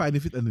other, they find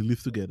it, and they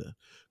live together.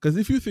 Because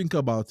if you think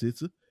about it,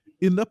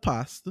 in the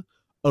past,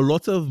 a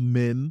lot of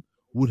men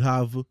would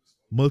have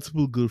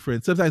multiple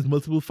girlfriends, sometimes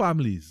multiple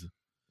families.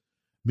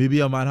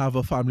 Maybe a man have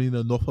a family in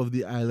the north of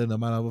the island, a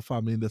man have a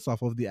family in the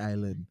south of the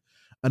island.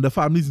 And the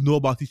families know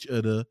about each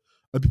other,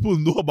 and people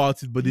know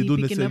about it, but they He don't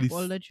picking necessarily. up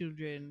all the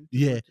children. to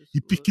Yeah, go to he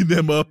school. picking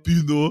them up,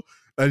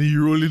 and he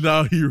rolling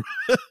out.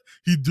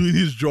 He doing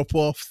his drop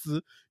offs.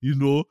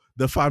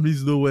 The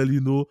families know,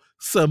 well.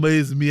 Summer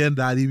is me and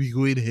daddy. We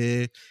going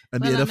here,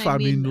 and Well, the other and I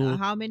family mean, know,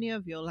 how many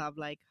of y'all have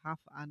like half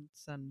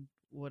aunts and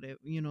whatever,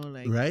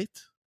 like right?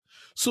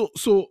 So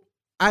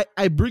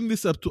I bring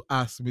this up to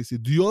ask, Missy.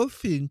 Do y'all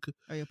think?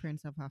 or your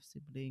parents have half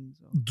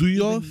siblings, or Do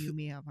y'all? even you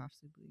may have half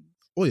siblings.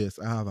 Oh yes,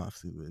 I have half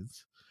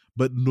siblings,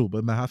 but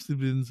my half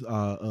siblings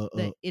are.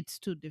 It's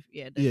too different.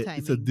 Yeah, the Yeah, timing.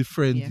 it's a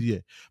different yeah.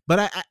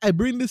 But I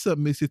bring this up,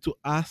 Missy, to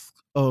ask,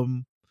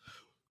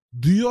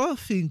 do y'all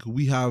think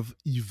we have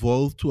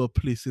evolved to a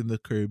place in the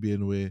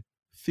Caribbean where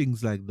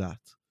things like that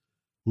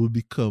will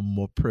become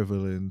more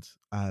prevalent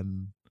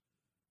and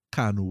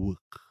can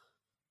work?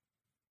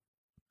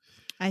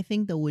 I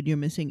think the word you're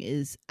missing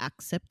is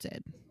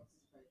accepted.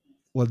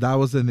 Well, that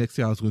was the next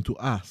thing I was going to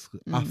ask.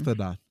 Mm. After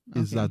that,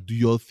 is Okay. that do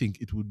y'all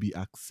think it would be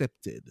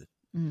accepted?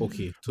 Mm.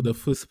 Okay, to the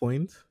first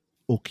point,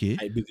 Okay.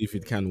 I believe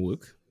it can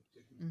work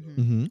Mhm.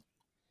 Mm-hmm.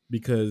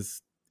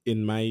 because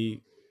in my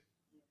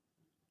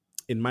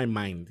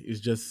mind, it's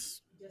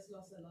just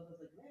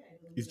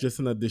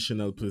an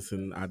additional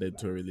person added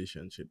to a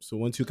relationship. So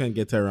once you can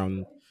get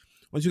around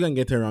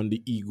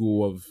the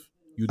ego of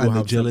you don't And the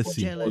have someone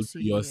jealousy. all to Jealousy,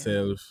 yeah.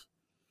 yourself,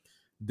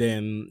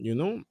 then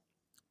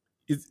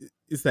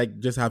it's like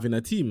just having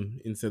a team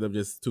instead of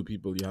just two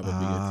people. You have a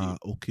bigger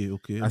team.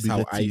 Okay. That's Bigger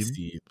how I team.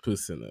 see it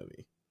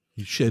personally.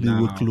 You share the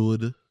Now-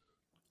 workload.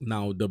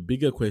 Now, the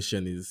bigger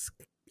question is,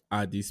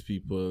 are these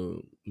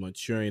people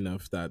mature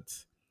enough that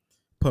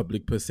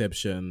public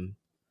perception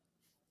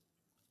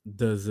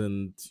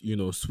doesn't,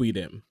 sway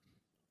them?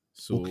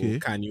 So Okay.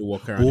 can you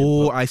walk around?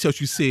 Oh, I see what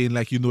you're saying.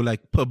 Like,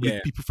 like public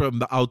Yeah. people from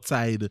the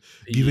outside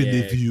giving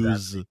their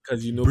views.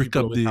 Because break people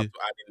up always have the- to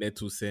add in their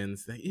 2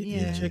 cents. Like,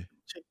 Yeah.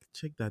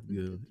 check that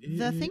girl.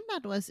 The thing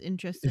that was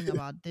interesting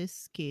about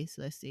this case,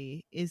 let's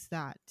say, is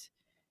that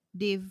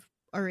they've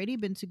already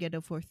been together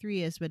for 3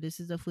 years, but this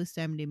is the first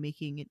time they're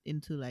making it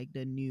into like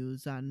the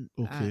news and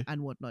Okay.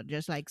 and whatnot.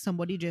 Just like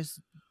somebody just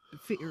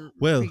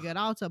Well- figured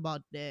out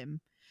about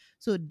them,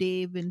 so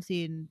they've been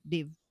saying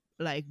they've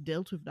like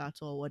dealt with that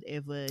or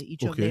whatever.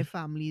 Each of Okay. their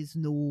families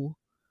know,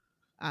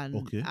 and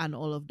Okay. and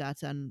all of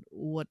that, and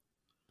what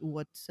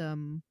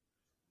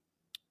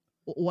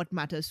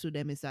matters to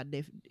them is that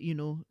their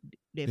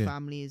Yeah.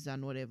 families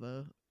and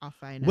whatever are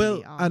fine.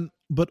 Well, and they are.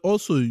 but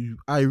also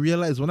I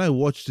realized when I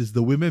watched this,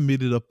 the women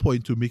made it a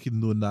point to make it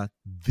known that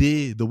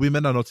the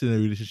women are not in a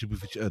relationship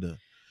with each other.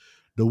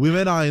 The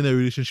women are in a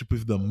relationship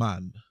with the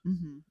man.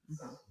 Mhm,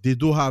 mhm. They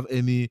don't have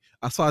any,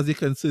 as far as they're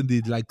concerned,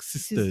 they're like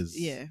Sis- sisters.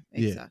 Yeah,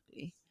 Yeah.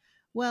 exactly.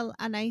 Well,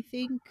 and I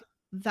think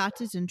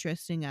that is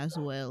interesting as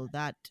well,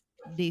 that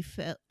they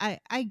felt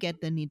I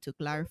get the need to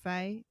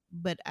clarify,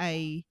 but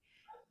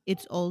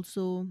it's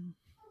also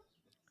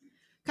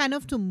kind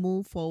of to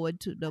move forward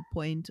to the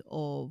point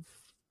of,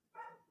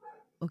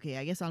 okay,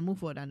 I guess I'll move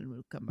forward and then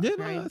we'll come back. Yeah,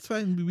 no, right? that's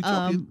fine. We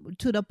talking.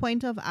 To the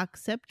point of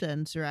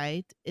acceptance,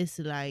 right? It's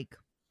like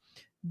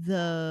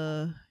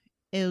the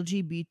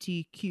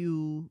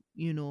LGBTQ,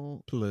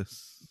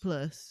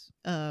 plus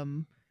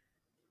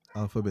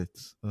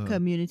Alphabets.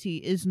 community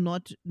is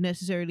not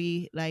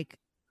necessarily like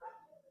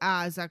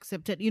as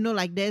accepted.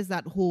 Like there's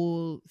that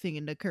whole thing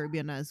in the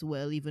Caribbean as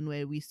well, even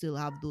where we still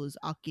have those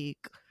archaic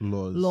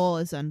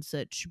laws and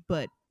such.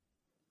 But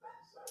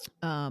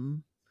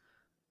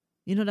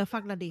the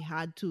fact that they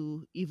had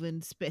to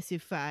even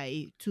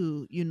specify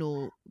to,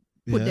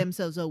 put Yeah.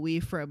 themselves away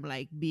from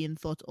like being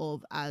thought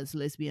of as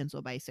lesbians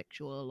or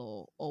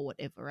bisexual or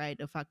whatever, right?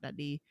 The fact that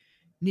they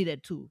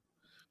needed to.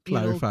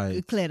 Clarify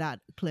it. clear that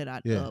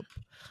Yeah. up.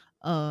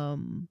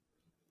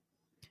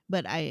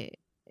 But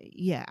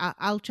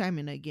I'll chime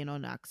in again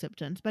on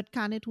acceptance. But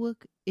can it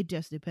work? It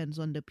just depends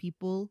on the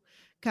people.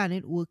 Can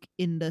it work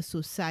in the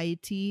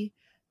society?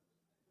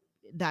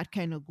 That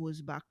kind of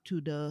goes back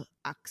to the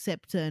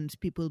acceptance,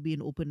 people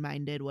being open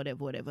minded,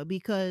 whatever.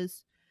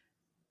 Because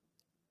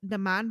the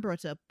man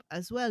brought up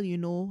as well,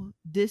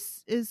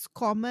 this is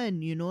common,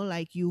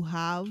 like you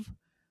have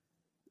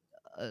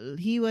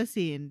he was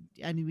saying,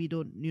 and we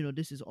don't,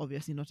 this is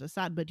obviously not a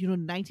sad, but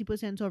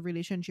 90% of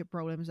relationship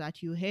problems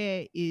that you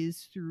hear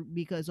is through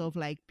because of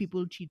like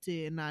people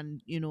cheating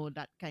and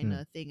that kind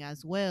of thing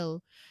as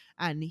well.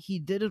 And he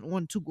didn't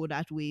want to go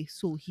that way,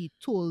 so he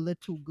told the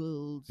two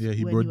girls. Yeah,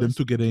 he when brought them was-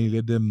 together and he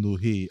let them know,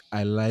 hey,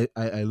 I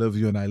love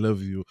you and I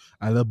love you.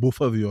 I love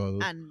both of you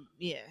all. and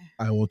yeah,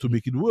 I want to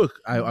make it work.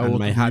 I And want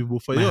my to heart, be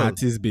both of my y'all.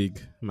 heart is big.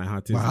 My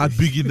heart is My heart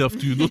big enough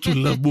to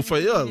love both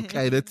of y'all,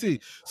 kind of thing.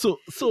 So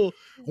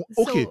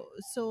okay.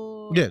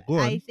 So Yeah, go on.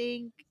 I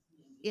think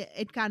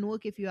it can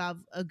work if you have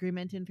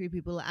agreement in three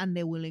people and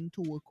they're willing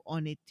to work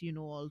on it,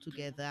 all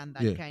together and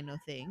that Yeah. kind of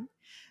thing.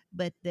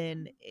 But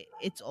then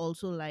it's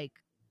also like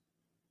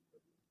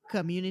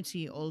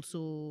community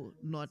also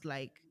not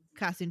like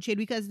casting shade,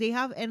 because they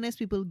have endless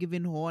people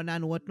giving horn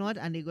and whatnot,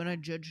 and they're gonna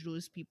judge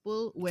those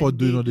people when For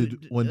doing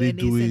when they they're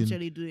doing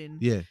essentially doing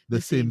yeah,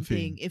 the same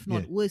thing. if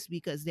not worse,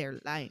 because they're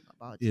lying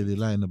about Yeah, it. they're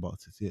lying about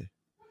it.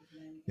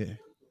 Yeah.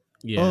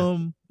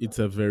 Yeah, it's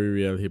a very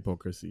real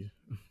hypocrisy.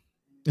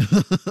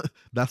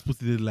 That's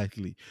putting it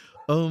lightly.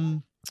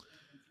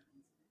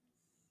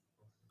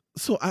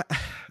 So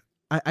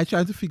I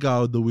try to figure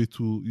out the way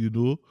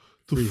to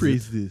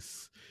phrase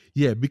this.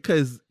 Yeah,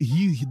 because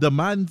the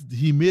man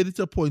made it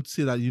a point to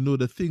say that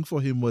the thing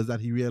for him was that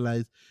he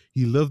realized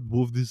he loved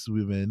both these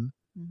women,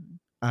 Mhm,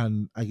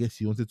 and I guess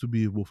he wanted to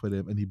be with both of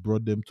them, and he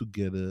brought them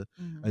together,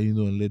 mhm. and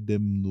and let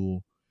them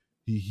know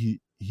he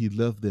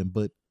loved them.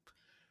 But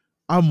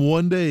I'm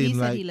wondering, He said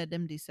like, he let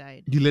them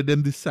decide. he let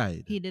them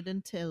decide. He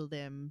didn't tell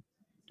them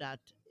that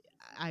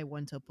I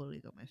want a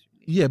polygamous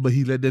relationship. Yeah, but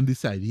he let them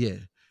decide. Yeah,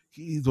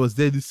 it was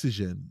their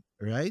decision,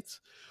 right?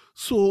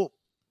 So,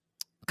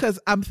 because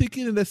I'm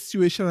thinking in a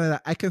situation like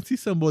that, I can see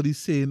somebody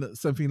saying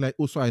something like,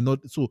 "Oh,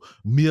 so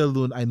me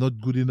alone, I'm not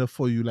good enough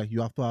for you. Like you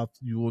want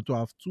to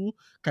have two."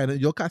 Kind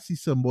of, you can see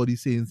somebody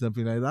saying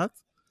something like that.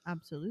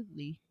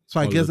 Absolutely. So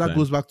I All guess the that time.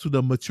 goes back to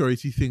the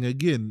maturity thing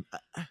again.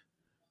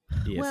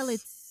 Well, Yes.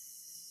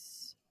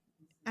 it's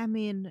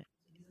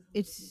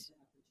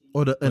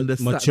Or the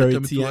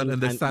maturity and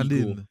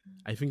understanding. ego.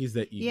 I think it's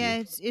the ego.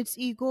 yeah, it's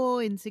ego,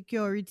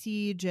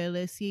 insecurity,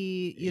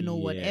 jealousy, Yeah.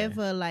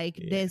 whatever. Like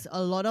Yeah. there's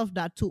a lot of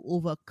that to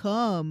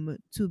overcome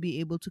to be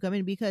able to come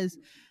in, because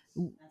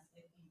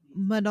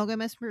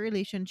monogamous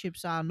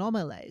relationships are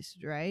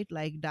normalized, right?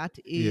 Like that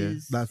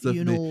is that's the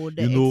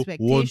definitely,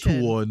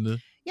 expectation.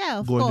 1-to-1. Yeah,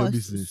 of go on your course.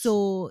 business.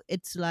 So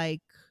it's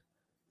like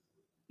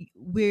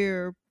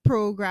we're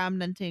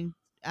programmed and think,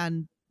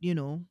 and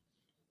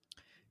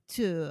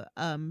to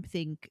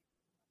think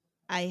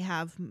I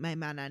have my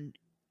man and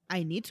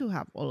I need to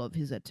have all of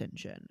his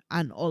attention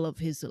and all of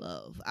his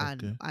love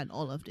and Okay. and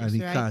all of this,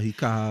 And right? he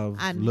can't have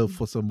And love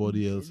for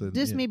somebody else. And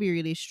This yeah. may be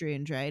really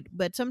strange, right?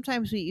 But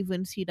sometimes we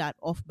even see that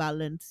off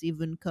balance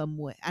even come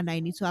with, and I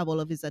need to have all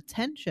of his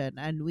attention.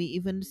 And we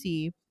even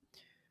see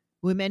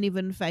women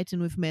even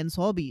fighting with men's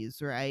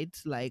hobbies, right?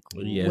 Like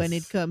when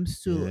it Yes.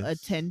 comes to Yes.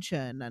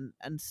 attention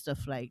and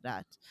stuff like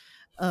that.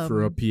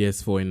 For a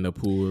PS4 in the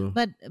pool.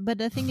 But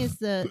the thing is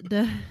the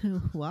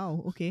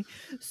wow, okay.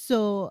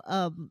 So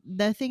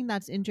the thing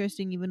that's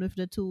interesting, even with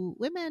the two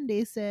women,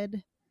 they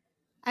said,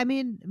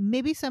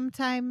 maybe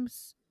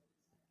sometimes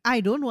I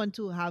don't want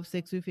to have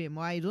sex with him,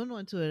 or I don't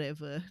want to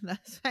whatever.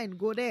 That's fine.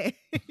 Go there.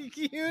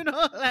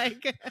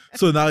 Like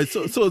So now it's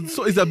so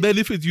it's a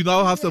benefit. You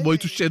now have somebody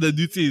to share the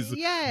duties.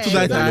 yeah.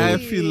 Tonight I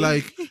exactly. feel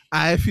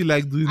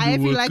like doing I the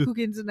feel work. like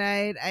cooking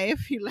tonight. I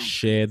feel like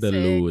Share the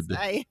sex. load.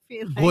 I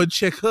feel like Go and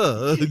check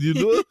her,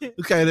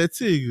 kind of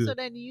thing. so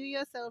then you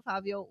yourself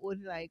have your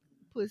own like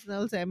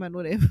personal time and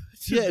whatever.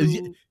 to Yeah,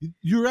 do.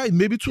 you're right.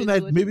 Maybe do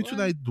tonight, what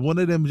you one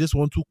of them just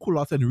want to cool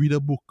out and read a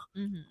book,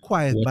 Mhm,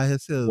 quiet by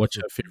herself. Watch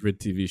your favorite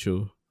TV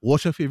show.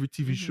 Watch her favorite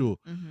TV mhm, show.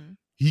 mhm.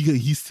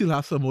 He still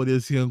have somebody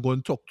else he can go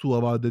and talk to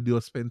about the day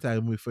or spend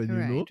time with, and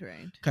Right.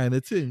 kind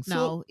of thing.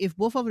 Now, if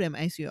both of them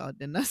ice you out,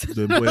 then that's So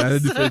the boy had a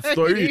different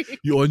story. story.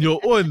 You're on your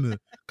own,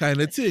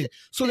 kind of thing.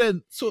 So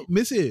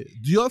Missy,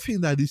 do you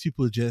think that these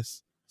people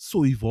just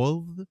so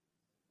evolved?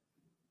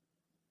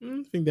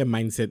 I think their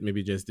mindset may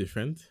be just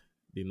different.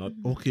 They're not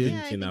Okay. Yeah,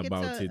 I thinking think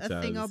about it's it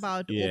a thing as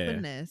about yeah.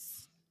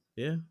 openness.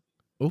 Yeah.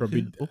 Okay.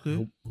 Probably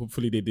Okay.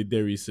 hopefully they did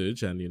their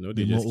research and they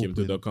Be just more came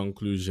to the open.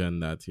 conclusion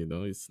that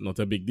it's not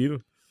a big deal.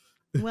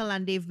 Well,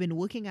 and they've been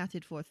working at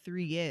it for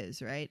 3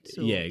 years, right?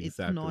 So Yeah, it's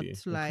not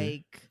exactly.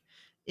 like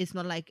it's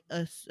not like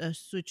a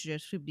switch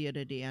just flipped the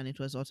other day and it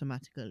was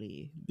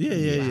automatically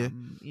Yeah.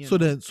 bam, you So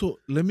know. so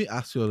let me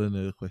ask you all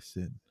another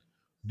question.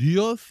 Do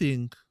you all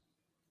think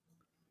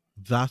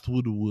that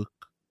would work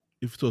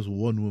if it was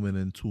one woman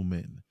and two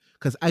men?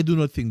 Because I do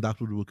not think that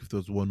would work if it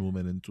was one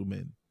woman and two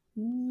men.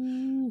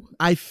 Ooh.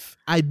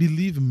 I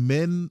believe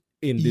men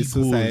In this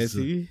egos.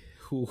 society.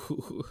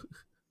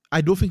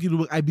 I don't think it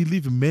will. I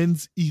believe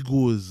men's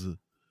egos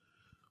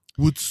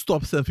would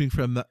stop something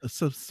from that.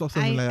 Stop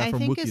something like that I from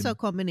think working. it's a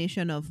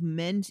combination of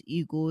men's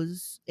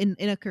egos in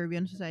a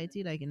Caribbean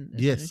society, like in a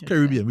Yes, Indonesian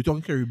Caribbean. We're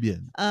talking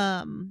Caribbean.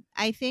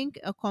 I think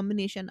a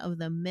combination of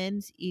the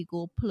men's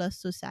ego plus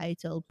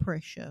societal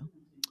pressure,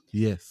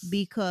 Yes.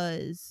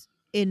 because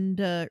in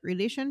the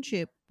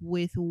relationship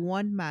with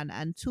one man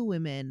and two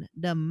women,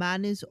 the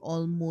man is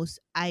almost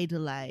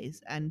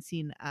idolized and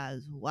seen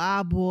as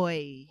wow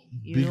boy,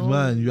 Big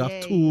man, you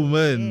have two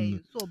men. you're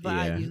so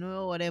bad,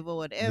 Yeah.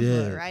 whatever,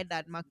 Yeah. right?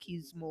 That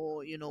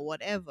machismo,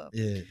 whatever.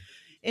 Yeah.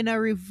 In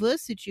a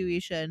reverse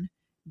situation,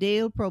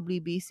 they'll probably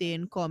be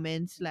saying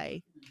comments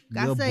like,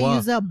 You're "Kasa boy.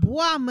 use a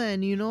boy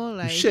man," You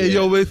like share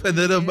your way for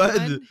another you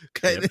man. know,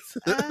 Kind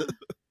Yep. of.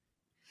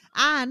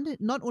 and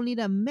not only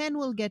the men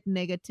will get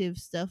negative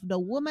stuff, the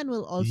woman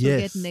will also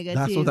Yes, get negative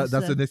that's what that's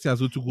the stuff. next thing I was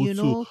going to go You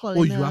to. know, Oh,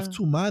 calling you have her,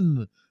 two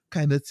man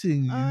kind of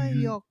thing.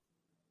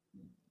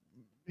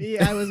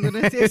 Yeah, I was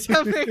gonna say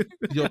something.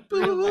 You're,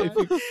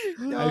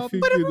 I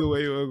think you know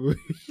where you are going.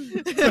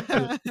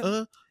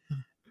 uh,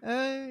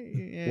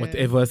 Yeah.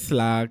 Whatever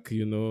slack,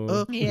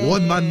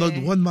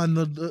 one man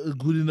not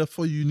good enough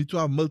for you. You need to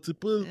have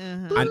multiple.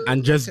 Uh-huh.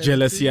 and just Kind of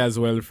jealousy thing. as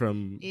well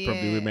from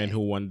probably women Yeah. who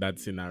want that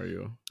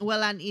scenario.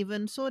 Well, and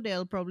even so,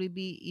 there'll probably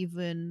be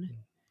even,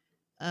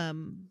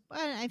 well,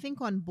 I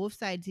think on both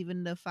sides,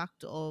 even the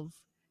fact of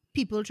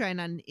people trying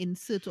and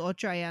insert or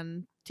try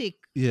and take,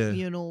 Yeah.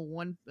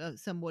 one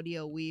somebody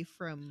away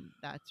from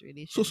that So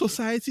relationship.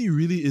 society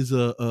really is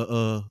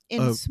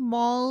In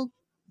small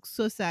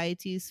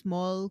societies,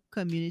 small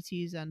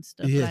communities, and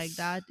stuff like Yes.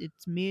 that,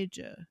 it's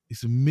major.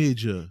 it's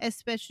major.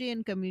 Especially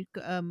in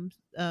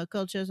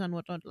cultures and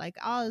whatnot like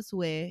ours,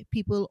 where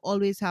people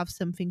always have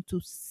something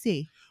to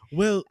say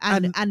Well,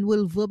 and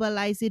will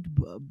verbalize it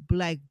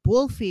like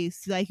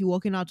boldface, like you're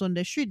walking out on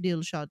the street,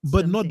 they'll shout.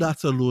 but not something.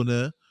 that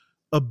alone.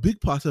 A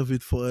big part of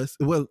it for us.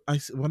 Well,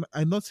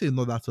 I'm not saying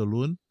not that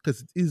alone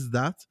because it is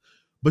that,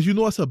 but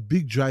what's a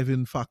big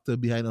driving factor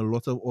behind a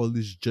lot of all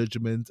this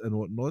judgment and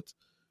whatnot?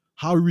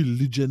 How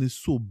religion is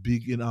so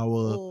big in our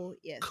Oh,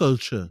 yes.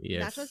 culture.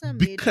 Yes. That was a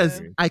Because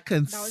major, I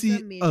can that was a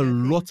see major a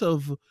thing. lot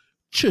of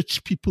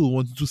church people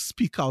wanting to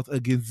speak out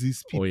against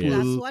these Oh, people yeah.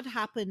 that's what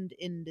happened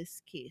in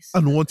this case.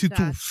 and wanting to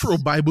That's- throw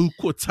Bible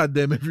quotes at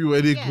them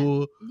everywhere they Yeah.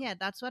 go. Yeah,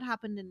 that's what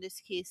happened in this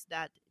case,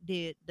 that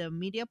the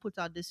media put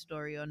out this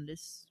story on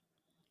this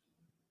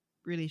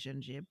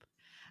relationship,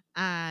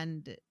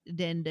 and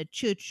then the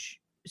church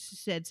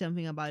said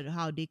something about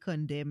how they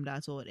condemn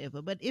that or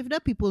whatever. But if the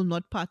people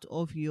not part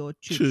of your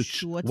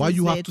church, what why is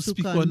you have there to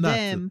speak on that?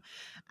 condemn?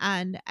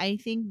 And I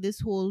think this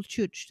whole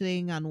church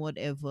thing and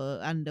whatever,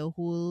 and the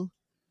whole,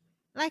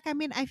 like, I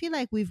mean, I feel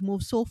like we've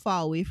moved so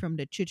far away from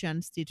the church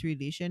and state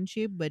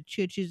relationship, but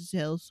church is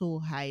held so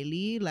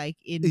highly, like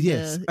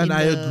Yes, the, and in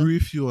I the, agree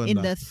with you on in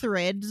that. the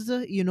threads,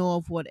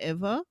 of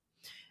whatever,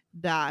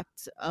 that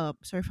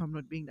sorry if I'm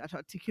not being that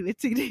articulate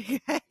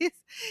today, guys,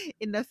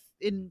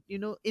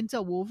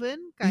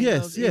 interwoven kind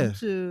Yes, of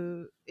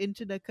yeah.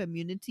 into the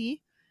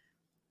community,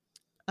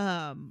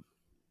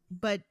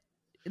 but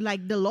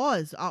like the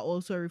laws are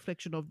also a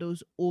reflection of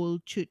those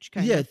old church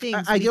kind of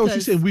things. I get what you're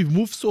because saying. We've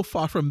moved so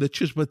far from the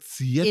church, but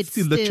yet it's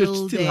still the church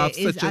still there, has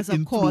is such as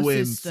an a core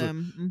influence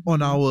system. on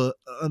Mhm. our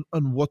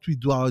on what we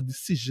do, our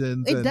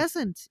decisions. It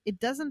and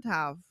doesn't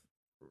have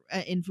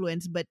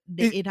influence, but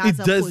It- it has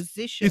it a does-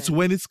 position. It's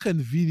when it's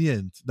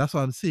convenient. That's what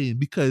I'm saying,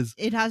 because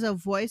It has a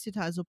voice, it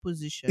has a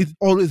position. it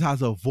always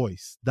has a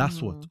voice.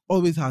 That's what Mhm.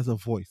 always has a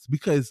voice.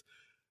 Because,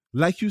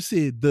 like you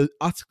say, the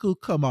article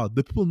come out,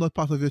 the people not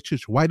part of your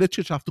church. Why the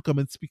church have to come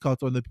and speak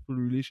out on the people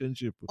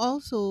relationship?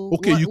 Also,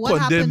 Okay, you what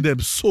condemn happened, them.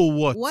 So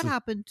what? What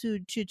happened to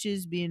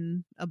churches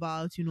being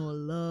about,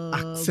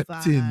 love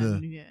Accepting,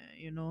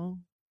 and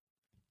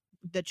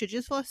the church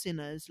is for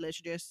sinners.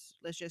 Let's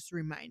just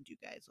remind you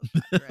guys of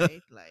that,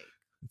 right? Like,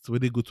 It's when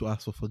they go to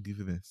ask for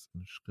forgiveness,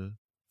 Anushka,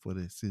 for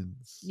their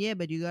sins. yeah,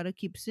 but you gotta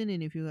keep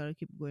sinning if you gotta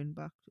keep going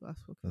back to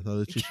ask for That's how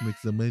the church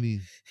makes the money,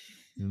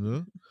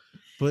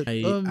 But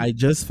I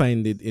just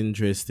find it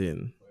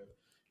interesting,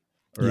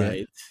 Yeah.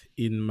 right?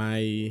 In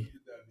my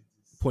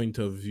point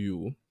of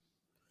view,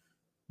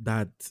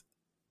 that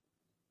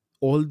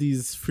all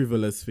these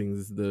frivolous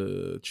things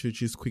the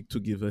church is quick to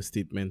give a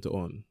statement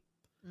on.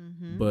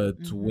 Mhm, But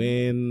mhm.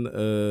 when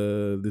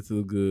a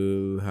little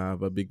girl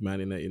have a big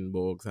man in her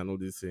inbox and all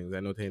these things, I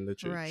not in the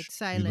church. Right, you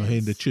silence. know,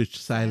 in the church,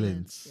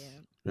 silence. Yeah.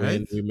 Right?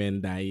 When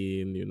women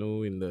dying,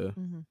 in the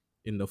Mhm,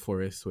 in the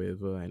forest,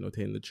 wherever, I not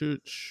in the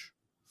church.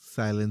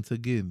 Silence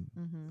again.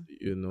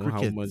 mhm. How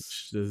Crickets.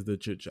 much does the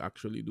church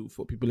actually do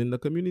for people in the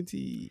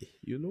community?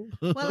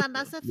 Well, and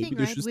that's the Maybe thing,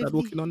 they right? should start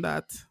working on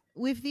that.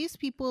 With these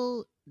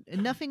people,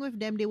 nothing with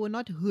them. They were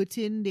not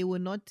hurting. They were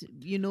not,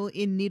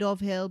 in need of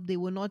help. They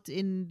were not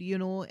in,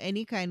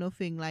 any kind of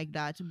thing like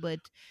that. But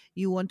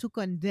you want to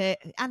condemn,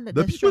 and The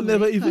people struggle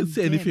never is even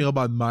say anything condemn.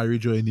 about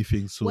marriage or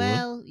anything. So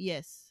Well,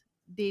 yes,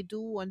 they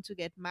do want to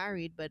get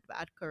married, but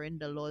at current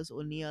the laws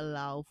only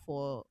allow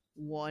for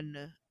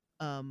one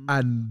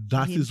And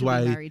that him is to be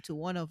why, married to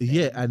one of them.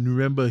 yeah. And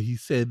remember, he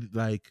said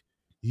like,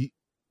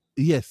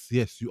 yes,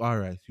 you are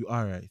right,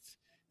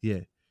 yeah.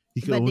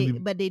 He can only,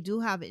 but they do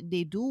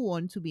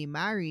want to be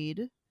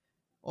married,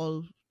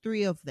 all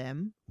three of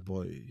them.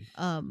 boy.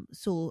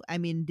 So I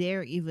mean,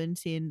 they're even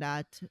saying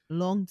that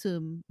long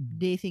term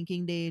they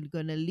thinking they're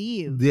gonna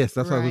leave. Yes,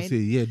 that's what I would right? say.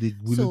 Yeah, they're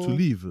willing to So-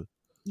 leave.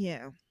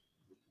 Yeah.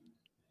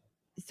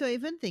 So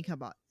even think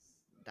about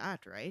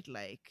that, right?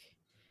 Like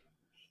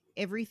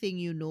everything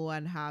you know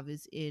and have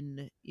is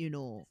in,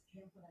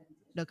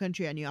 the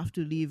country, and you have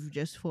to leave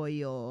just for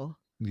your,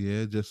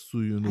 Yeah, just so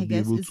you know, I be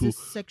guess able it's to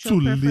just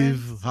sexual live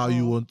preference how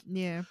you or- want.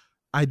 Yeah.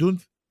 I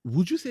don't.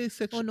 Would you say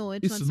sexual? Oh no,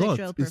 it's not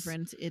sexual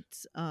preference.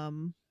 It's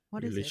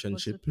what is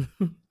Relationship. it?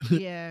 What's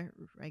it? Yeah,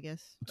 I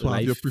guess. To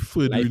have your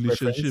preferred life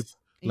relationship, preference.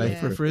 like Yeah.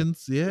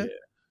 preference. Yeah,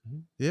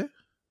 Yeah.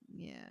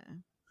 Yeah.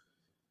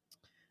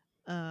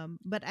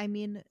 But I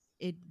mean,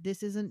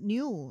 this isn't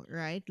new,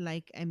 right?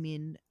 Like, I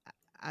mean,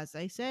 as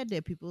I said, there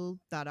are people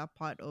that are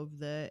part of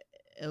the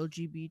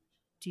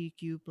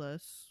LGBTQ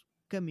plus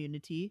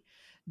community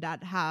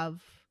that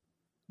have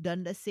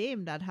done the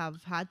same, that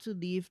have had to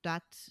leave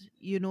that,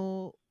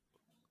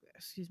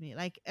 excuse me,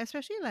 like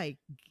especially like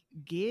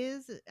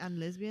gays and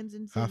lesbians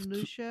in St.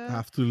 Lucia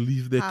have to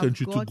leave their have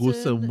country to go gotten-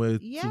 somewhere to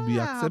be have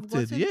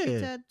accepted. gotten Yeah.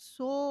 treated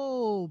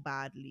so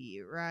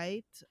badly,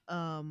 right?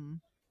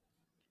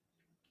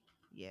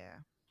 Yeah,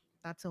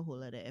 that's a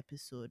whole other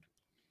episode.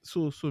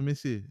 So,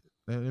 Missy,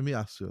 let me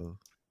ask you: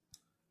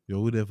 you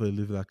would ever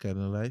live that kind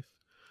of life?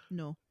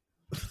 No,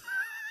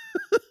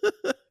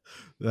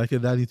 Like a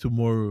daddy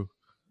tomorrow,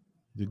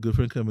 the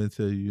girlfriend come and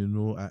tell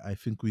you, I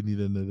think we need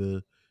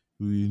another.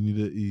 We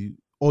need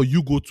or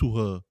you go to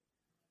her.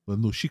 But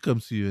no, she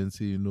comes to you and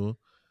say,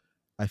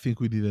 I think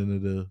we need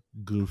another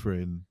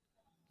girlfriend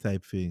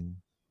type thing.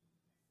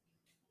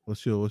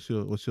 What's your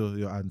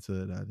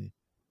answer, Danny?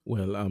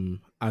 Well,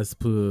 as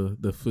per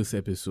the first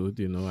episode,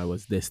 I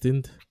was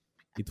destined.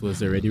 It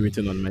was already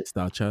written on my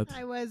star chart.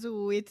 I was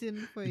waiting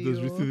for It you. was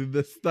written in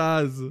the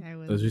stars.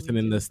 It was written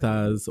in the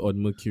stars,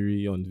 on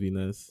Mercury, on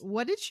Venus.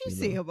 What did she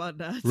say about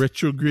that?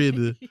 Retrograde,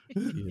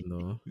 You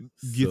know,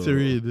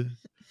 Gatorade.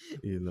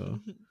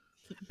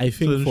 I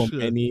think So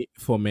sure.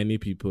 for many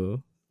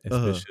people,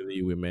 Uh-huh.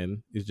 especially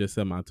women, it's just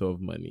a matter of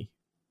money.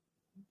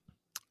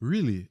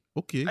 Really?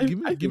 Okay, I give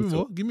me think so.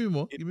 more. Give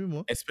me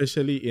more.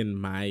 Especially in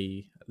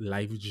my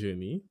life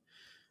journey,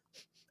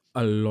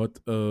 a lot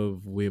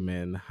of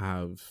women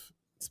have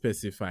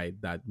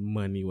specified that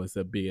money was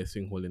the biggest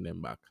thing holding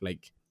them back.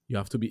 Like, you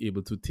have to be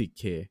able to take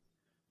care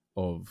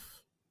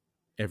of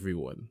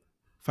everyone.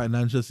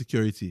 Financial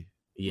security.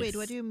 Yes. Wait,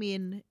 what do you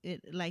mean?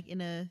 Like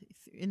in a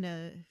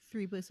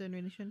 3-person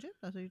relationship?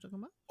 That's what you're talking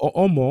about?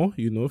 Or more,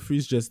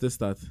 free's just the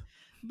start.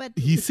 But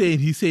He's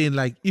saying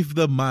like if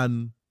the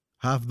man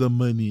have the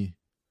money,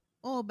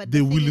 but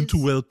they're the thing willing to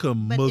is-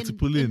 welcome but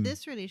multiple in in.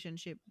 this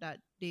relationship that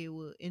they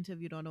were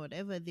interviewed on or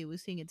whatever, they were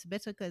saying it's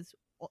better because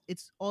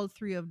it's all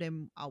three of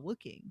them are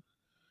working.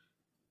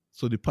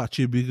 So the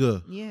patchy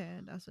bigger.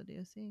 Yeah, that's what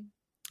they're saying.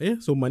 Yeah,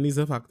 so money's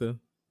a factor.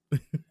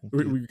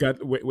 Okay. We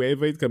got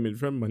wherever it's coming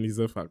from, money's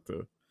a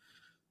factor.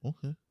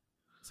 Okay.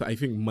 So I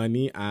think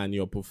money and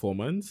your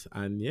performance,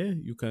 and yeah,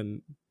 you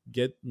can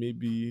get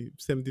maybe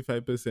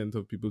 75%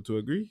 of people to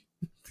agree.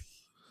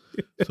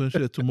 So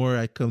sure, tomorrow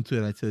I come to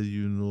you and I tell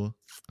you,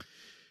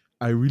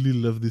 I really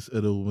love this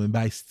other woman, but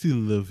I still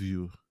love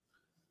you.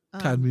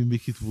 Can we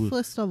make it work?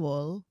 First of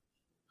all,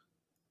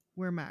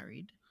 we're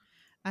married,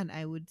 and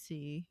I would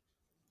say,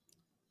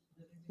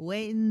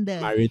 when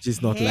the Marriage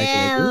is not like Lego.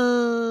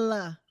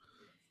 hell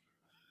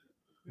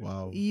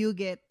Wow. you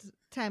get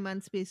time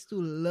and space to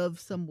love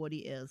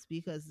somebody else,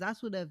 because that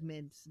would have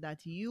meant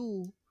that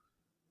you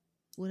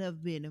would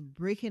have been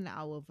breaking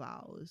our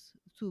vows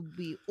to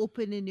be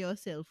opening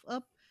yourself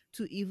up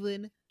to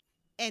even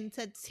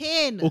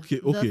entertain. Okay.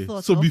 the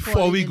thought So of before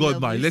falling we in got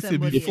love married, with let's say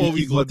somebody before else.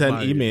 we You got got an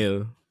married.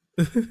 email.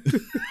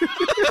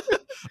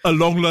 A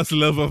long lost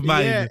love of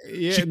mine.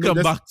 Yeah, she no, come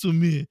that's- back to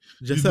me.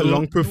 Just You a know-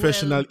 long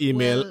professional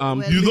email.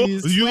 well, You know,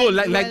 please- you know, Well,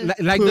 like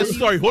well, the you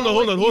story. Hold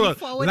on. you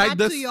forward Like that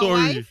the to your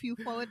story. wife, you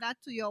forward that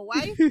to your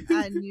wife,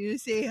 and you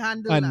say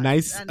handle a that,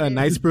 nice and a then-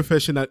 nice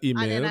professional and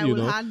then email, I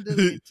will handle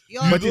it.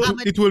 But I'm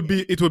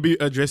it will be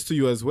addressed to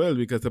you as well,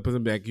 because the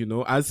person be like,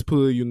 as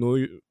per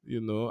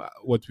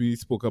what we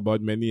spoke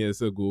about many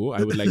years ago,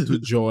 I would like to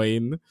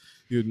join,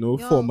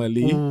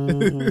 formally.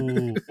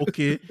 Oh,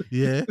 okay,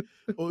 yeah.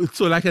 Oh,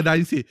 so like a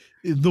daddy say,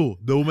 no,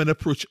 the woman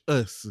approach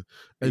us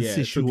and Yeah,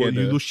 say she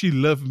together. she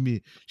loved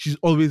me. She's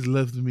always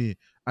loved me,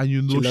 and She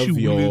she love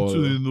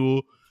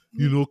willing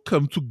to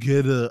come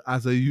together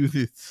as a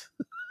unit.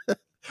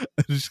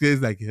 And this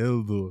guy's like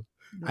hell though.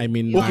 I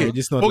mean, Y'all- marriage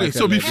is not Okay, like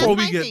so a before Lego.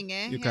 we Here's my get- thing, You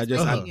Here's can my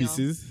just add thing, y'all.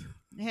 pieces.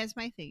 Here's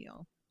my thing,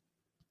 y'all.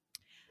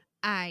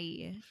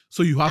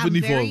 So you haven't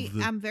I'm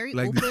evolved. very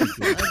like open these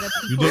for people. other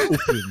You're people.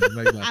 not open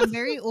like that. I'm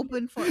very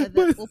open for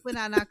open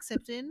and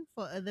accepting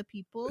for other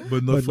people.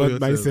 but not But for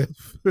not yourself.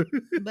 myself.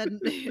 But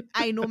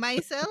I know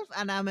myself,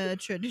 and I'm a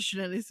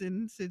traditionalist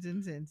in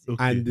certain sense.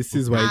 Okay. And this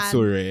is why it's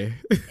so rare.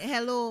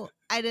 Hello,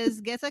 I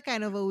just get a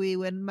kind of a way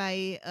when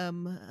my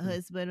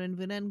husband, when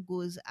Vernon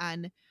goes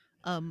and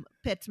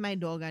pets my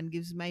dog and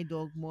gives my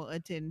dog more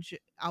attention,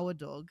 our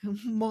dog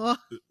more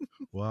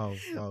Wow.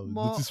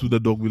 more. This is who the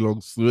dog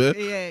belongs to. Eh?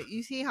 Yeah,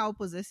 you see how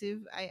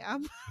possessive I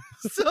am.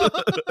 So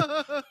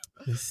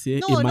Say,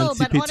 No, but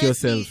emancipate honestly-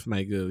 yourself,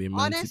 my girl. honestly,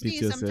 Emancipate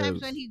yourself.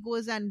 sometimes when he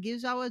goes and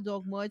gives our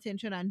dog more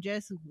attention and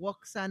just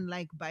walks and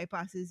like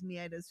bypasses me,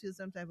 I just feel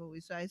some type of way.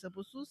 So I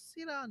supposed to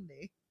sit down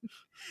there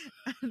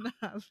and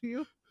have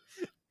you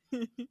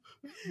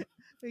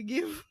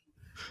give.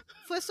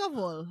 First of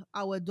all,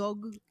 our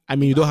dog. I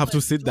mean, you don't have our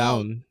to sit dog-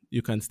 down.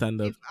 You can stand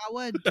up. If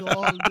our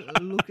dog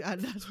look at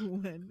that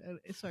woman,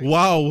 sorry.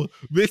 Wow.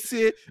 They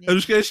say Yeah.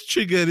 Anushka is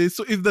triggered.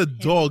 So if the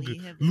dog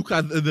Heavily. look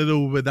at another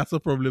woman, that's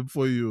a problem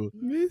for you.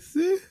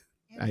 Missy.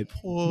 I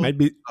Poor might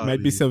be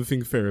Abby.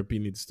 something therapy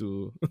needs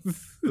to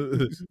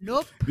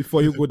Nope.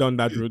 before you go down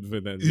that road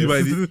with them. You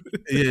might need-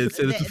 yeah,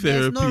 send it to There's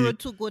therapy. no road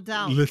to go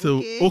down. Little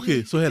okay?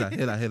 okay, so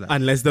Hela.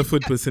 Unless the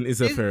food person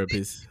is a This-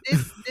 therapist.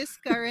 This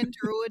current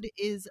road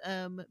is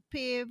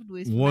paved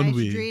with One nice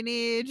way.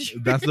 drainage.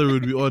 That's the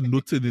road we all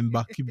noted in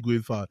back, keep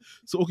going far.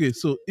 So okay,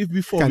 so if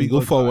before Can we go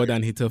got forward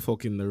and hit a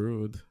fork in the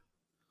road.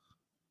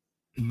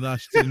 Nah,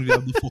 she telling me we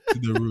have the fuck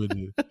in the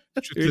road.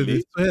 She telling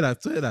me, Really?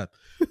 say that.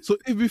 So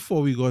if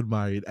before we got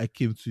married, I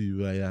came to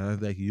you right, and I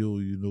was like, yo,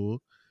 you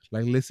know,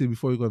 like let's say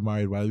before we got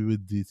married, while we were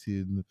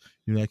dating,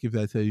 you know, I came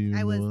to tell you, I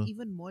you was know,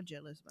 even more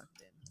jealous back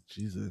then.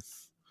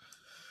 Jesus.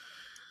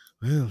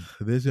 Well,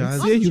 there's your Not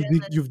answer. Yeah,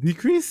 jealous. you've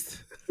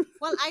decreased.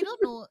 Well, I don't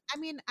know. I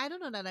mean, I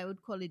don't know that I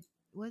would call it.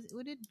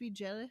 Would it be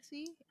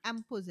jealousy?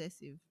 I'm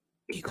possessive.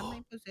 Am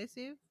I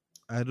possessive?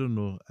 I don't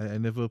know. I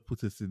never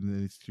put us in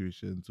any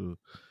situation to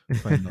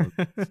find out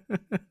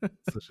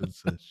such and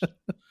such.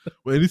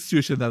 Well, any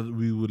situation that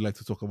we would like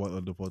to talk about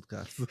on the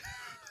podcast.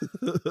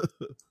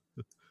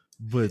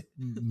 But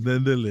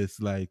nonetheless,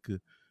 like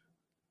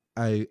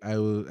I'm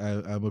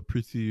a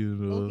pretty, you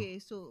know. Okay,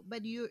 so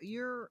but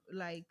you're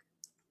like,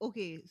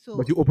 okay, so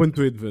But you open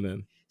to it,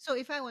 Vernon. so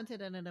if I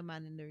wanted another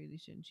man in the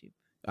relationship,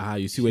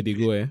 You see where they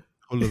go, eh?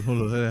 Hold on.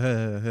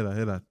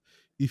 Hear that.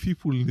 If he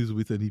pulling his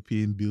weight and he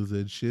paying bills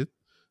and shit,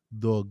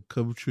 dog,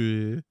 come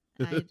true.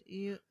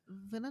 you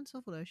Vernon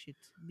so full of shit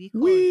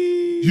because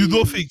You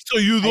don't think so?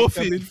 You don't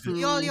coming think? through.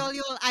 y'all,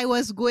 I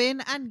was going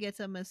and get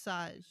a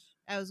massage.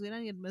 I was going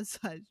and get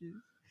massages.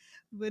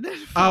 But then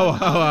Ow,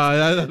 found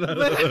out- ow,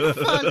 but I ow.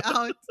 found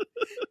out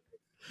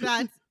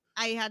that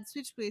I had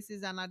switched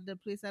places, and at the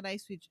place that I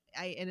switched,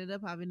 I ended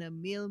up having a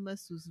male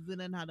masseuse.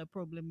 Vernon had a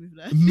problem with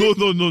that.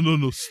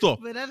 No.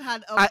 Stop. Vernon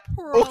had a I-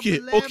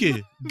 problem.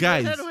 okay,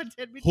 guys, Vernon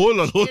wanted me to hold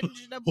on,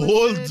 change the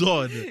hold person.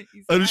 on. He said,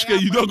 "I Anushka, am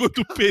you're not a- going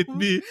to paint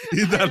me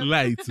in that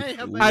light.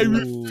 am I a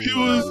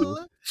refuse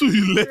fool." to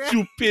let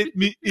you paint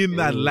me in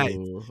that light.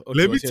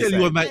 Let me tell you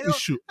what my I know-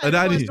 issue. I know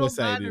Daddy, it's so What's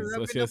your bad side is? rubbing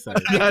What's your up side?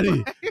 on my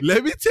Daddy, back.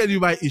 let me tell you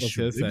my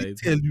issue. your Let me side?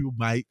 tell you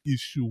my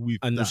issue with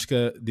that.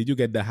 Anushka, did you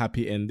get the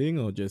happy ending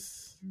or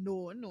just?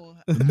 No. No.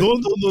 Hello.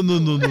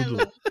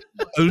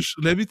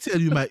 Let me tell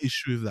you my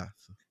issue with that.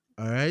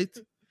 All right?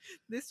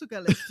 This took a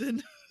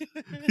lesson.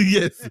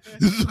 Yes,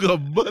 this is a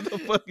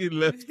motherfucking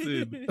left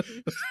in.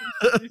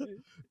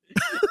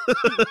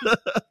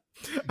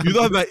 You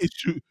know my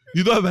issue.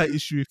 You know my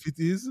issue. If it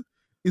is,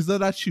 it's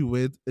not that she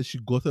went and she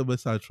got a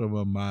massage from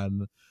a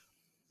man.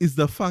 It's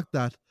the fact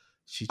that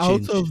She out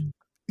changed. of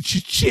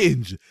she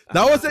changed.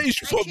 That was the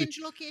issue I for me.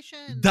 changed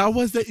location. That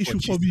was the issue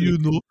for me. You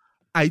know,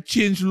 I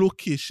changed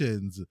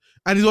locations,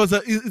 and it was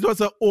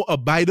a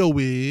by the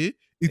way,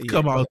 it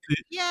come Yeah. out.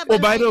 Yeah, Oh,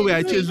 but by the like, way, I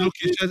it's changed like-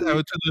 locations. I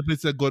went to the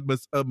place and got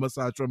a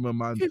massage from a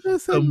man It was a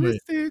somewhere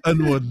mistake.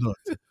 and whatnot.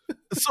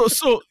 So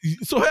hold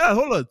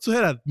on. So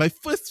hold on. My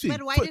first thing.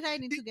 But why did I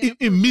need to get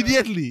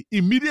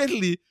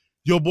Immediately,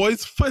 your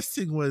boy's first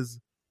thing was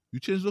you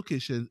changed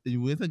locations and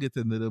you went and get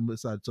another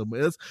massage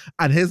somewhere else.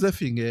 And here's the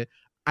thing,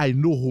 I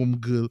know home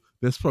girl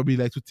that's probably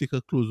like to take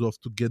her clothes off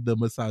to get the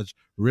massage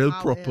real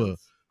How proper.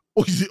 else?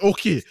 Oh, is it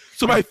okay?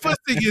 So my first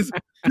thing is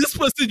this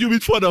person you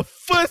meet for the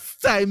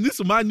first time,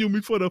 this man you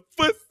meet for the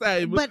first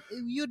time. But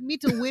you'd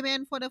meet a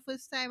women for the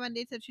first time and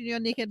they touch your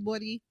naked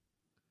body.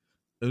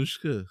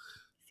 Anushka,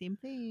 Same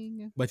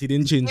thing. But he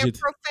didn't change They're it.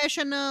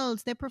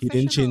 professionals. They're He professionals.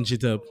 didn't change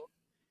it up.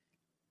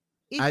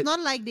 It's I- not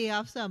like they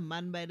have some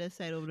man by the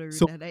side of the road.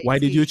 So that I why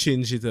did you say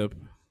change it up?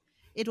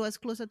 It was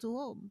closer to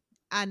home,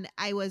 and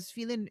I was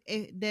feeling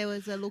there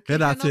was a yeah, location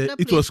that's of it. the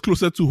It place. was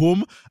closer to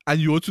home, and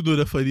you want to know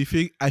the funny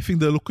thing? I think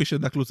the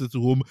location that closer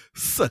to home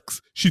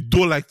sucks. She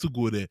don't like to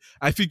go there.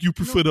 I think you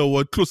prefer the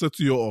one closer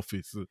to your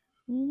office.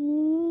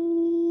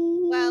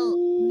 Well,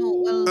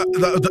 no, well,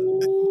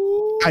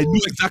 I know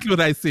exactly what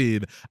I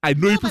said. I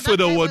know no, you but prefer that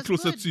the guy one was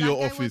closer good. to That your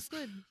guy was office.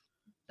 good.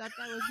 That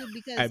guy was good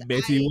because I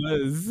bet he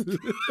was.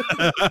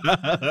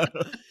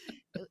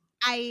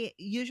 I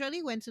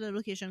usually went to the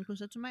location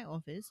closer to my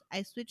office.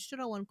 I switched to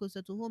the one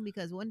closer to home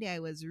because one day I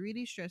was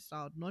really stressed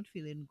out, not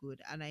feeling good.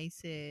 And I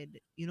said,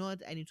 you know what,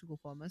 I need to go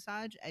for a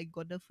massage. I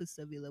got the first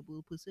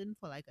available person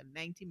for like a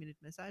 90-minute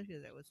massage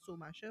because I was so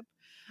mashed up.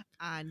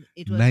 And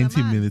it was a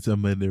 90 man. minutes,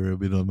 I'm in there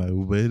rubbing on my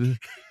bed.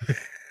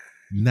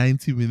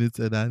 90 minutes,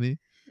 Danny.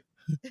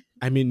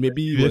 I mean,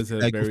 maybe he You was a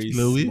like very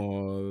feel away?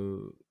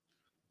 small.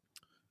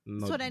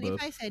 Not So then, if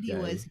buff I said he guy.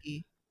 was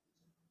gay,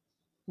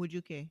 would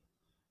you care?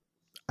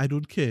 I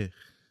don't care.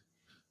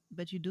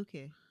 But you do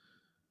care.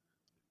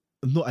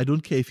 No, I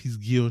don't care if he's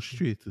gay or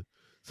straight.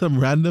 Some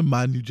random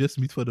man you just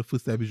meet for the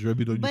first time is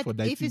rubbing on you But for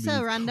 90 if it's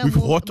minutes a random with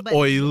hot but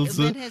oils,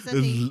 here's the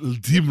thing.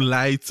 dim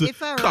lights,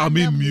 If a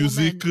calming random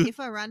music. woman, if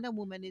a random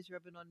woman is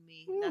rubbing on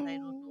me that I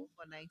don't know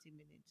for 90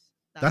 minutes,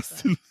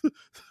 That's fine. still.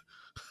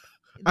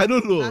 I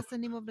don't know. That's the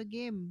name of the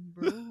game,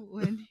 bro.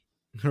 When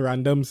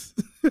Randoms.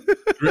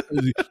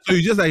 So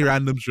you just like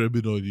random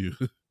rubbing on you.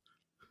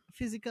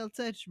 physical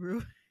touch,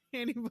 bro.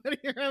 Anybody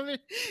rubbing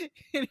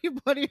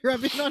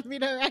on me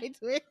the right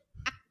way?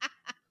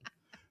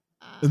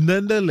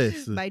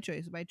 Nonetheless, By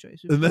choice. With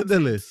consent.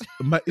 nonetheless,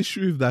 my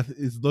issue with that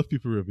is not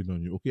people rubbing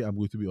on you. Okay, I'm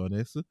going to be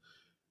honest.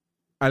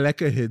 I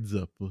like a heads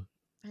up.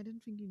 I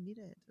didn't think you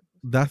needed it.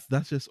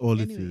 That's just all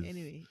it is.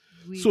 Anyway.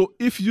 So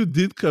if you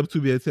did come to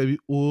me and tell me,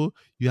 oh,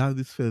 you have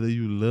this fella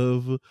you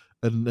love,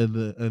 and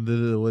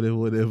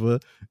whatever,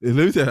 and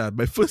let me tell you that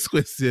my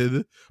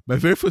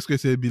very first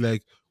question would be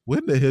like,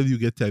 when the hell you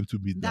get time to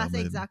meet that's that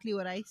man? exactly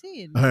what I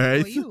said. All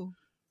right. For you.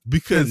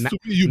 Because to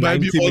me, you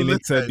might be 90 all the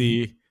minutes a time.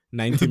 day.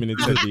 90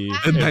 minutes a day.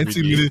 And every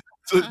 90 day. minutes.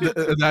 So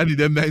I need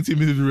them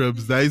 90-minute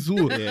rubs. That is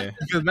who. Yeah.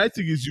 Because my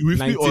thing is, you with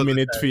me all 90 the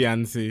minute time.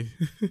 fiance.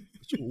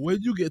 So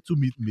when you get to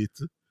meet mate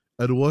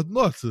and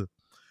whatnot,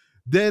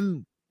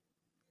 then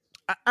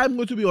I'm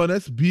going to be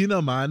honest, being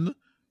a man,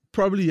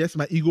 probably yes,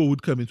 my ego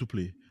would come into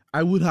play.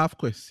 I would have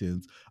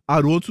questions.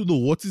 I'd want to know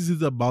what is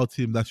it about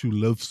him that you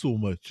love so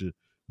much.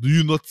 Do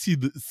you not see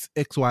the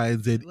X, Y,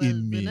 and Z Well,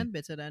 in they're me? not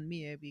better than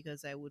me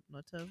because I would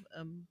not have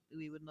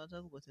we would not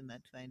have gotten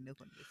that far in the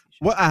conversation.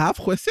 Well, I have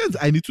questions.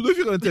 I need to know if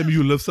you're going to tell me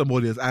you love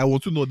somebody else. I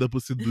want to know the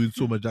person doing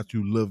so much that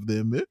you love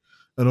them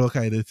and all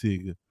kind of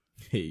thing.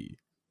 Hey.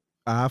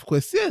 I have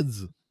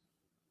questions.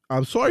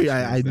 I'm sorry.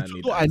 I need to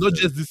Exactly, know. I'm not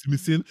that's just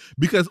dismissing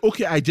because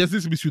okay, I just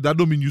dismiss you. That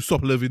don't mean you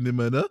stop loving him,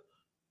 man.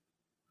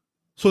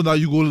 So now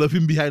you go love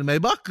him behind my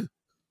back.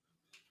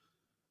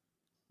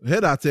 Hey,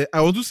 that's it.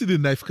 I want to see the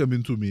knife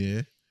coming to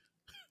me.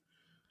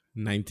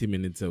 90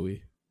 minutes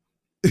away.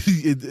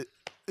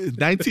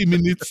 90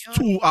 minutes,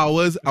 2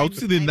 hours. I want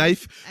to see the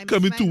knife I'm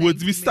coming smiling towards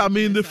to me. make Stab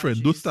me in the front.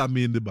 Don't massages. stab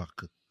me in the back.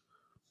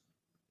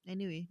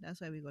 Anyway, that's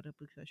why we got a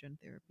percussion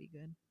therapy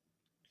gun.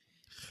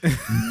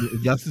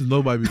 That is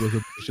not why we got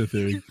a pressure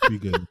therapy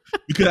vegan.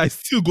 Because I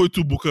still go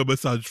to book a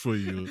massage for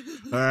you.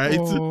 All right.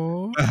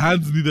 Oh. My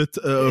hands need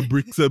a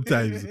brick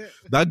sometimes.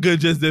 That girl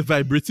just then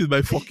vibrating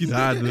my fucking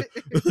hand.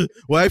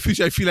 Why I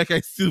feel like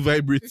I still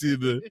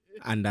vibrating.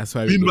 And that's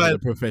why we go Meanwhile- to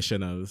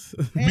professionals.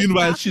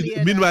 Meanwhile,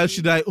 Exactly,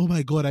 she like, oh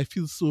my god, I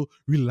feel so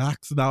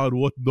relaxed now and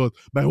whatnot.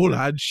 My whole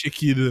hand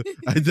shaking.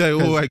 I like,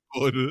 oh my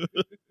god.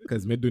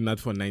 Because me do that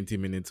for 90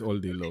 minutes all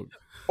day long.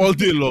 All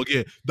day long,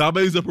 yeah. That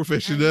man is a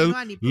professional.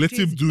 Let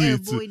him do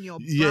it.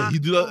 Yeah, he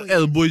do not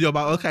elbow in your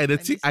back, all kind of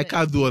thing. I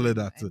can't do all of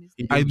that.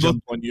 He I I know-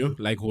 jump on you,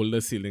 like hold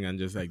the ceiling and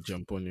just like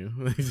jump on you.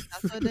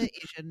 That's what the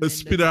Asian men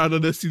Spin do. around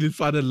on the ceiling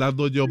fan and land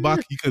on your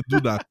back. He can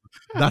do that.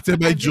 That's my I've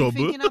been job.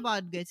 thinking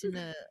about getting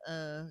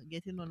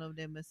getting one of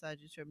them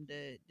massages from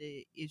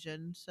the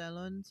Asian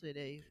salons where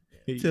they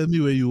Tell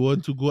me where you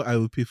want to go. I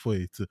will pay for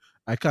it.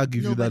 I can't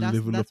give you but that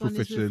level of that's one is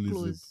with professionalism.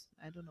 clothes.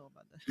 I don't know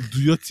about that. Do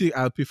you think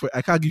I'll pay for it?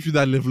 I can't give you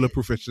that level of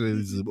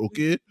professionalism,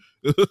 okay?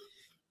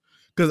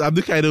 Because I'm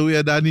the kind of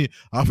way, Danny,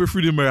 after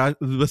freedom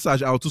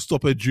massage, I want to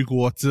stop and drink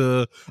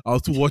water. I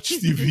want to watch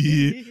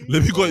TV.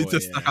 Let me go Oh, into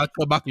yeah. snack, I'll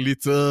come back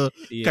later,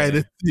 Yeah. kind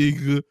of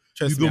thing.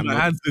 Trust You me, know, I'm my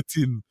not- hands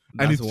hurting.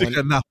 I need that's to take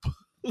a nap.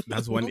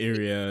 That's one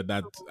area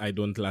that I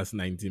don't last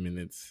 90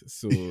 minutes.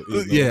 So it's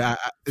not- Yeah,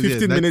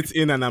 15 yeah, minutes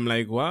in and I'm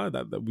like, wow,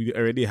 that we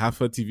already have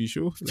a TV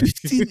show. Like,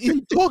 15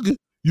 in, dog.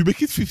 You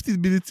make it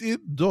 15 minutes in,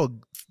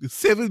 dog.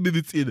 7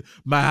 minutes in,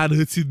 my hand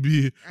hurting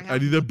me. I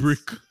have need a notes. break.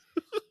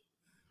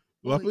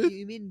 Oh, What happened?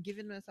 you mean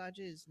giving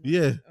massages? not-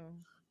 Yeah. Oh,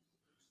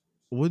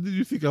 What did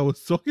you think I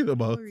was talking oh,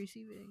 about?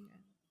 receiving.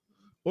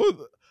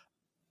 Oh,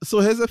 so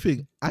here's the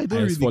thing. I I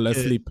don't just really fall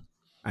care. asleep.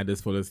 I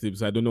just fall asleep.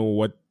 So I don't know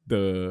what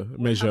the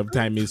measure of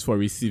time is for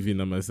receiving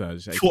a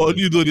massage. I For all fall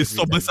you know, they asleep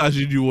stop every time.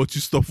 massaging you once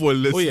you stop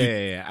falling asleep. Oh,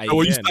 yeah. And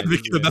when you yeah, start I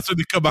making do it, that's when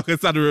they come back and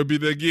start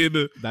rubbing again.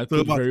 That So could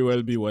about- very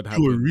well be what were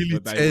happened. really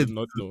but I tense. would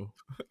not know.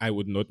 I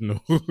would not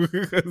know.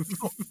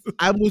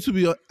 I'm going to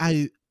be.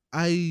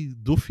 I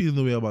don't feel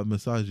no way about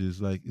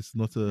massages. Like it's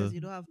not a. Because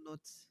you don't have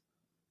notes.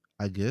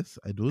 I guess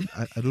I don't.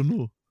 I don't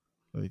know.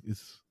 Like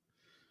it's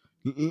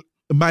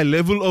my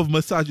level of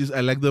massages. I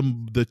like the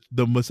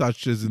massage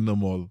chairs in the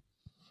mall.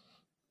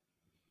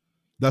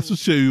 That's to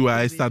show you where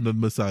I stand on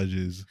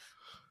massages.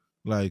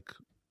 Like,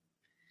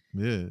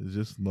 yeah, it's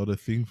just not a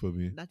thing for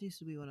me. That used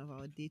to be one of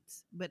our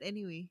dates. But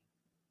anyway,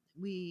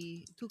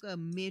 we took a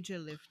major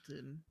lift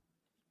in.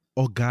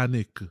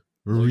 Organic,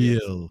 Oh, yes,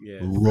 real,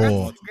 yes.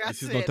 raw,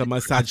 This is not a Grass-fed.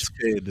 massage.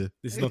 fed,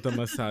 This is not a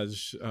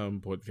massage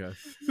podcast.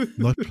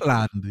 not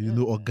planned. You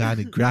know,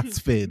 organic, grass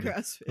fed.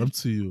 Grass-fed. Come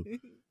to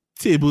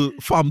you.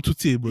 Farm to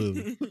table.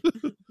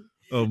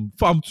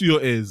 Farm to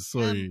your ears.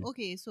 Sorry.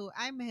 Okay, so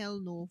I'm hell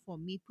no for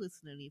me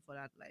personally for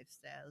that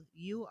lifestyle.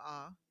 You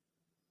are.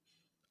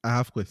 I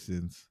have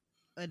questions.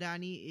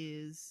 Adani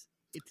is.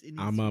 It's in his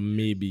I'm a future.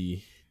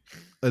 maybe.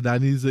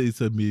 Adani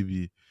is a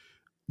maybe.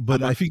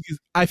 But I'm a-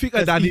 I think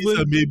Because Adani is a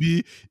even-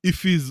 maybe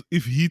if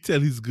he tell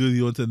his girl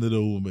he wants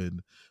another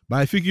woman. But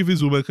I think if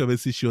his woman come and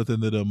say she wants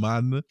another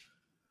man,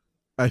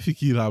 I think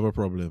he'll have a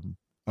problem.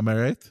 Am I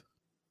right?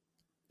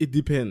 It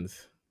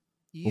depends.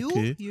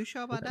 Okay. You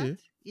sure about Okay. that?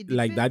 It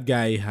Like depends. that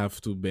guy have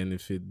to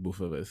benefit both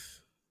of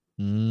us.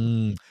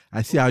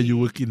 I see how you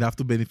Okay. work enough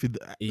to benefit.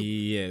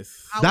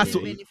 Yes. How That's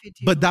will what- it benefit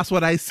you? But that's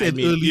what I said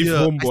mean, if earlier.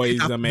 homeboy I said is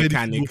it have a to benefit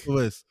mechanic, both of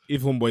us.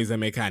 If homeboy is a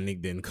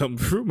mechanic, then come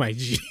through my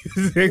G.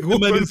 The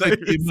man is a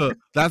gamer.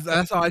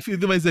 That's how I feel.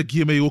 The man is a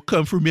gamer. You will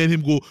come through me and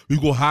him. We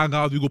go hang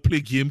out. We go play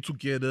game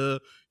together.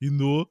 You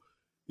know.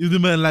 If the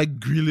man like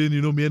grilling,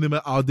 me and him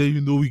are out there.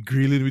 We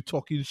grilling. We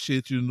talking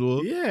shit.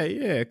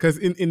 Yeah. Because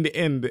in the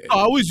end,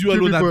 How is you Three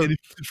alone that people-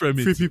 benefited from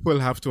three it? people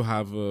have to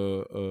have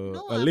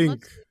No, a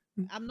link.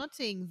 I'm not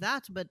saying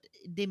that, but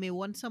they may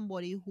want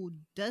somebody who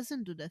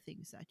doesn't do the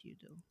things that you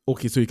do.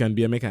 Okay, so you can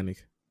be a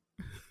mechanic.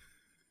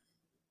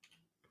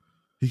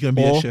 He can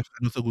be Or- a chef.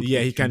 and also good Yeah,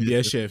 cook. he can be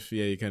a chef.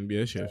 Yeah, he can be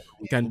a chef.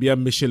 He can be a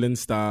Michelin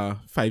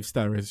star,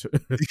 5-star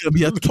restaurant. He can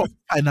be a top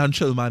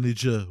financial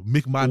manager.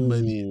 Make mad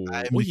money.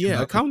 I Oh make you yeah,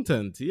 happy.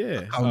 accountant. Yeah,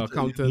 Accountant,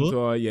 accountant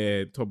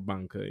or top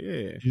banker.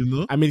 Yeah. You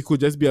know. I mean, it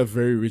could just be a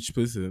very rich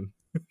person.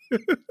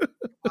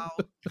 Wow.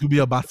 He could be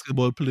a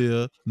basketball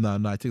player. No,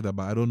 I take that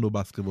back. I don't know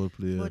basketball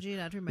player. Roger,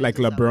 that reminds Like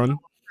us of LeBron? our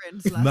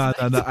friends last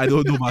No, night. I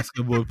don't know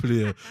basketball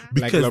player Like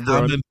because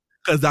LeBron.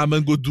 that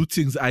man go do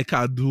things I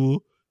can't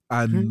do,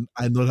 and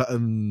I know that.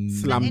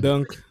 Slam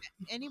dunk.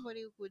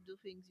 Anybody who could do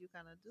things you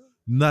cannot do.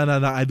 No.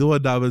 I don't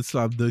want that man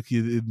slam dunk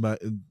in my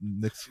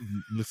next.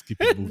 Let's keep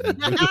it moving.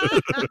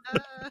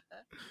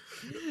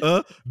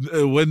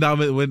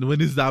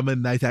 When it's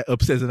Diamond Night, I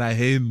upset and I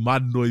hear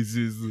mad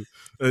noises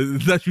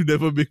that you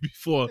never make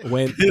before.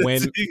 When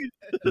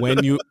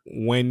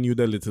you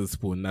the little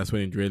spoon, that's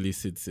when it really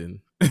sits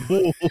in.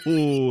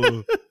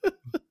 Oh.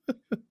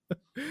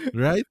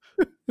 Right?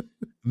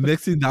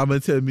 Next thing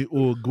Diamond tell me,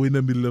 go in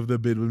the middle of the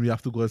bed when we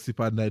have to go and sleep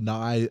at night. Now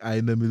I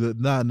in the middle.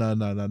 No.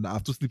 I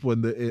have to sleep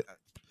on the.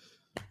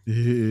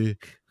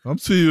 I'm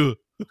to you.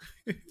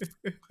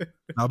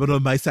 I'm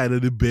on my side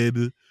of the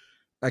bed.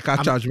 I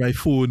can't charge my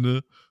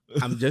phone.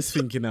 I'm just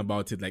thinking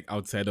about it like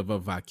outside of a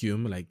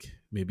vacuum. Like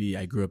maybe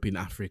I grew up in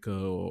Africa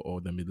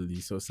or the Middle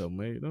East or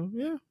somewhere.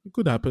 Yeah, it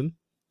could happen.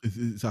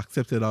 It's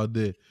accepted out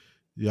there.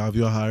 You have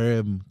your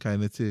harem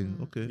kind of thing.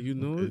 Okay.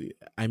 Okay.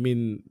 I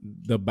mean,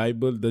 the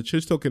Bible, the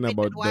church talking Wait,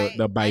 about but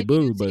the why did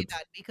Bible, you say but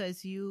that?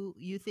 Because you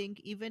think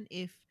even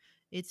if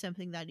it's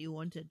something that you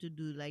wanted to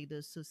do, like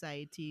the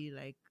society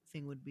like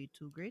thing would be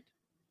too great.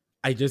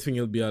 I just think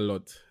it'll be a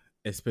lot,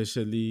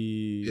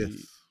 especially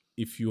Yes.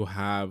 if you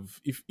have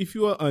if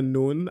you are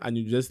unknown and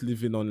you're just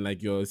living on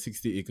like your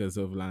 60 acres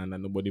of land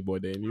and nobody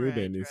bothering you,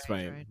 then it's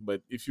fine. Right.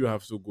 But if you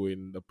have to go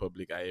in the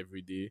public eye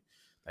every day,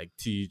 like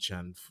teach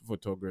and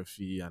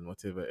photography and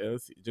whatever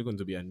else, it's just going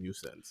to be a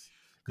nuisance.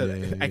 'Cause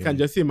I can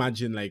just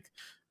imagine like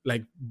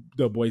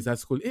the boys at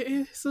school.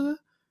 Hey, sir,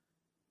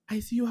 I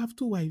see you have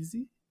 2 wives.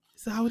 Eh?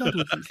 So how that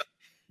work?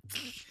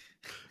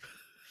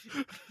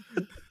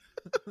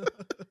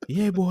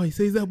 Yeah, boy,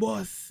 say he's a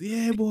boss.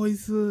 Yeah, boy,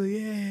 sir.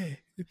 Yeah,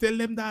 tell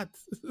them that.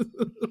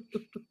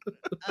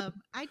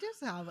 I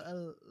just have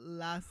a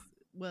last.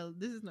 Well,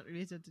 this is not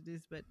related to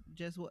this, but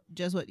just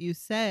what you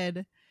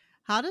said.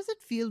 How does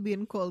it feel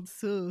being called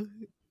sir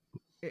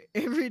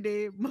every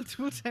day,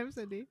 multiple times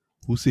a day?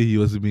 Who say he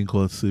wasn't being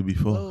called sir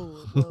before?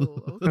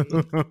 Oh,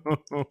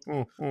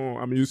 okay.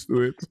 I'm used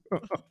to it.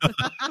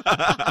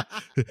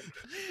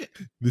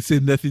 They say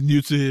nothing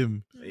new to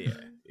him. Yeah.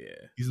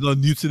 He's not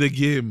new to the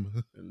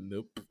game.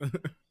 Nope.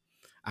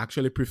 I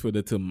actually prefer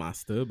the term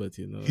master, but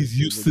He's it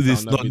used would to this,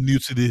 sound a not bit- new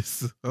to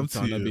this. I'm would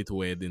sound a to you. bit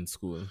weird in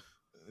school.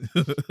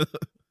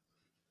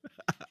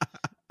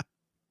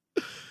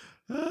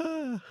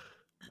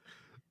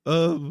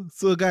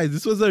 So guys,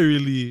 this was a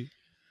really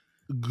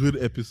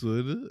good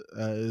episode.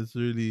 It's a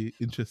really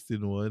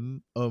interesting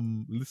one.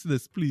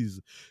 Listeners, please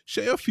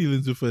share your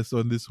feelings with us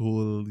on this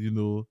whole,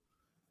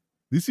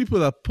 these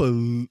people are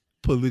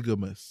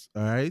polygamous,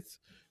 all right?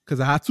 Because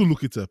I had to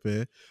look it up,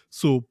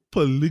 So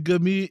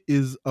polygamy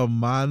is a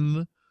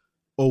man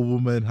or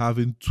woman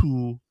having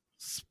 2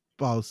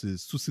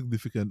 spouses, 2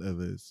 significant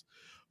others.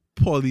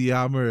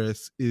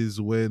 Polyamorous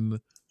is when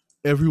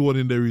everyone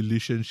in the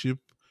relationship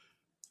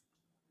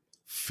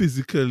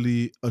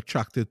physically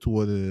attracted to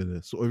one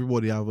another. So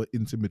everybody have an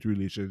intimate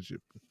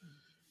relationship.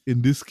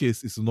 In this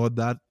case, it's not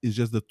that. It's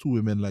just the 2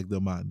 women like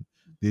the man.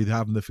 They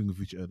have nothing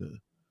with each other.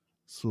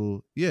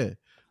 So yeah.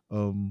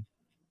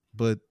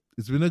 But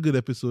it's been a good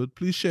episode.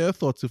 Please share your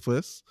thoughts with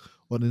us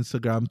on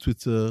Instagram,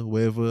 Twitter,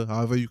 wherever,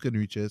 however you can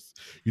reach us.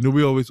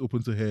 We're always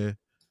open to hear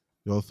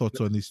your thoughts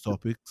on these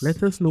topics.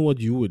 Let us know what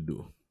you would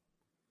do.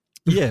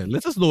 Yeah,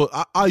 let us know.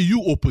 Are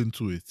you open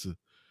to it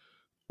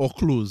or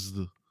closed?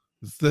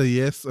 It's a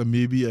yes, a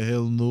maybe, a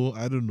hell no.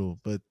 I don't know.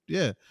 But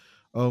yeah,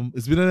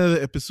 It's been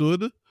another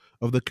episode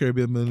of the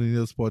Caribbean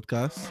Millennials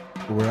podcast.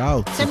 We're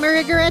out.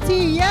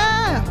 Semi-Rigoretti,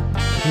 yeah!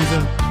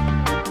 Peace.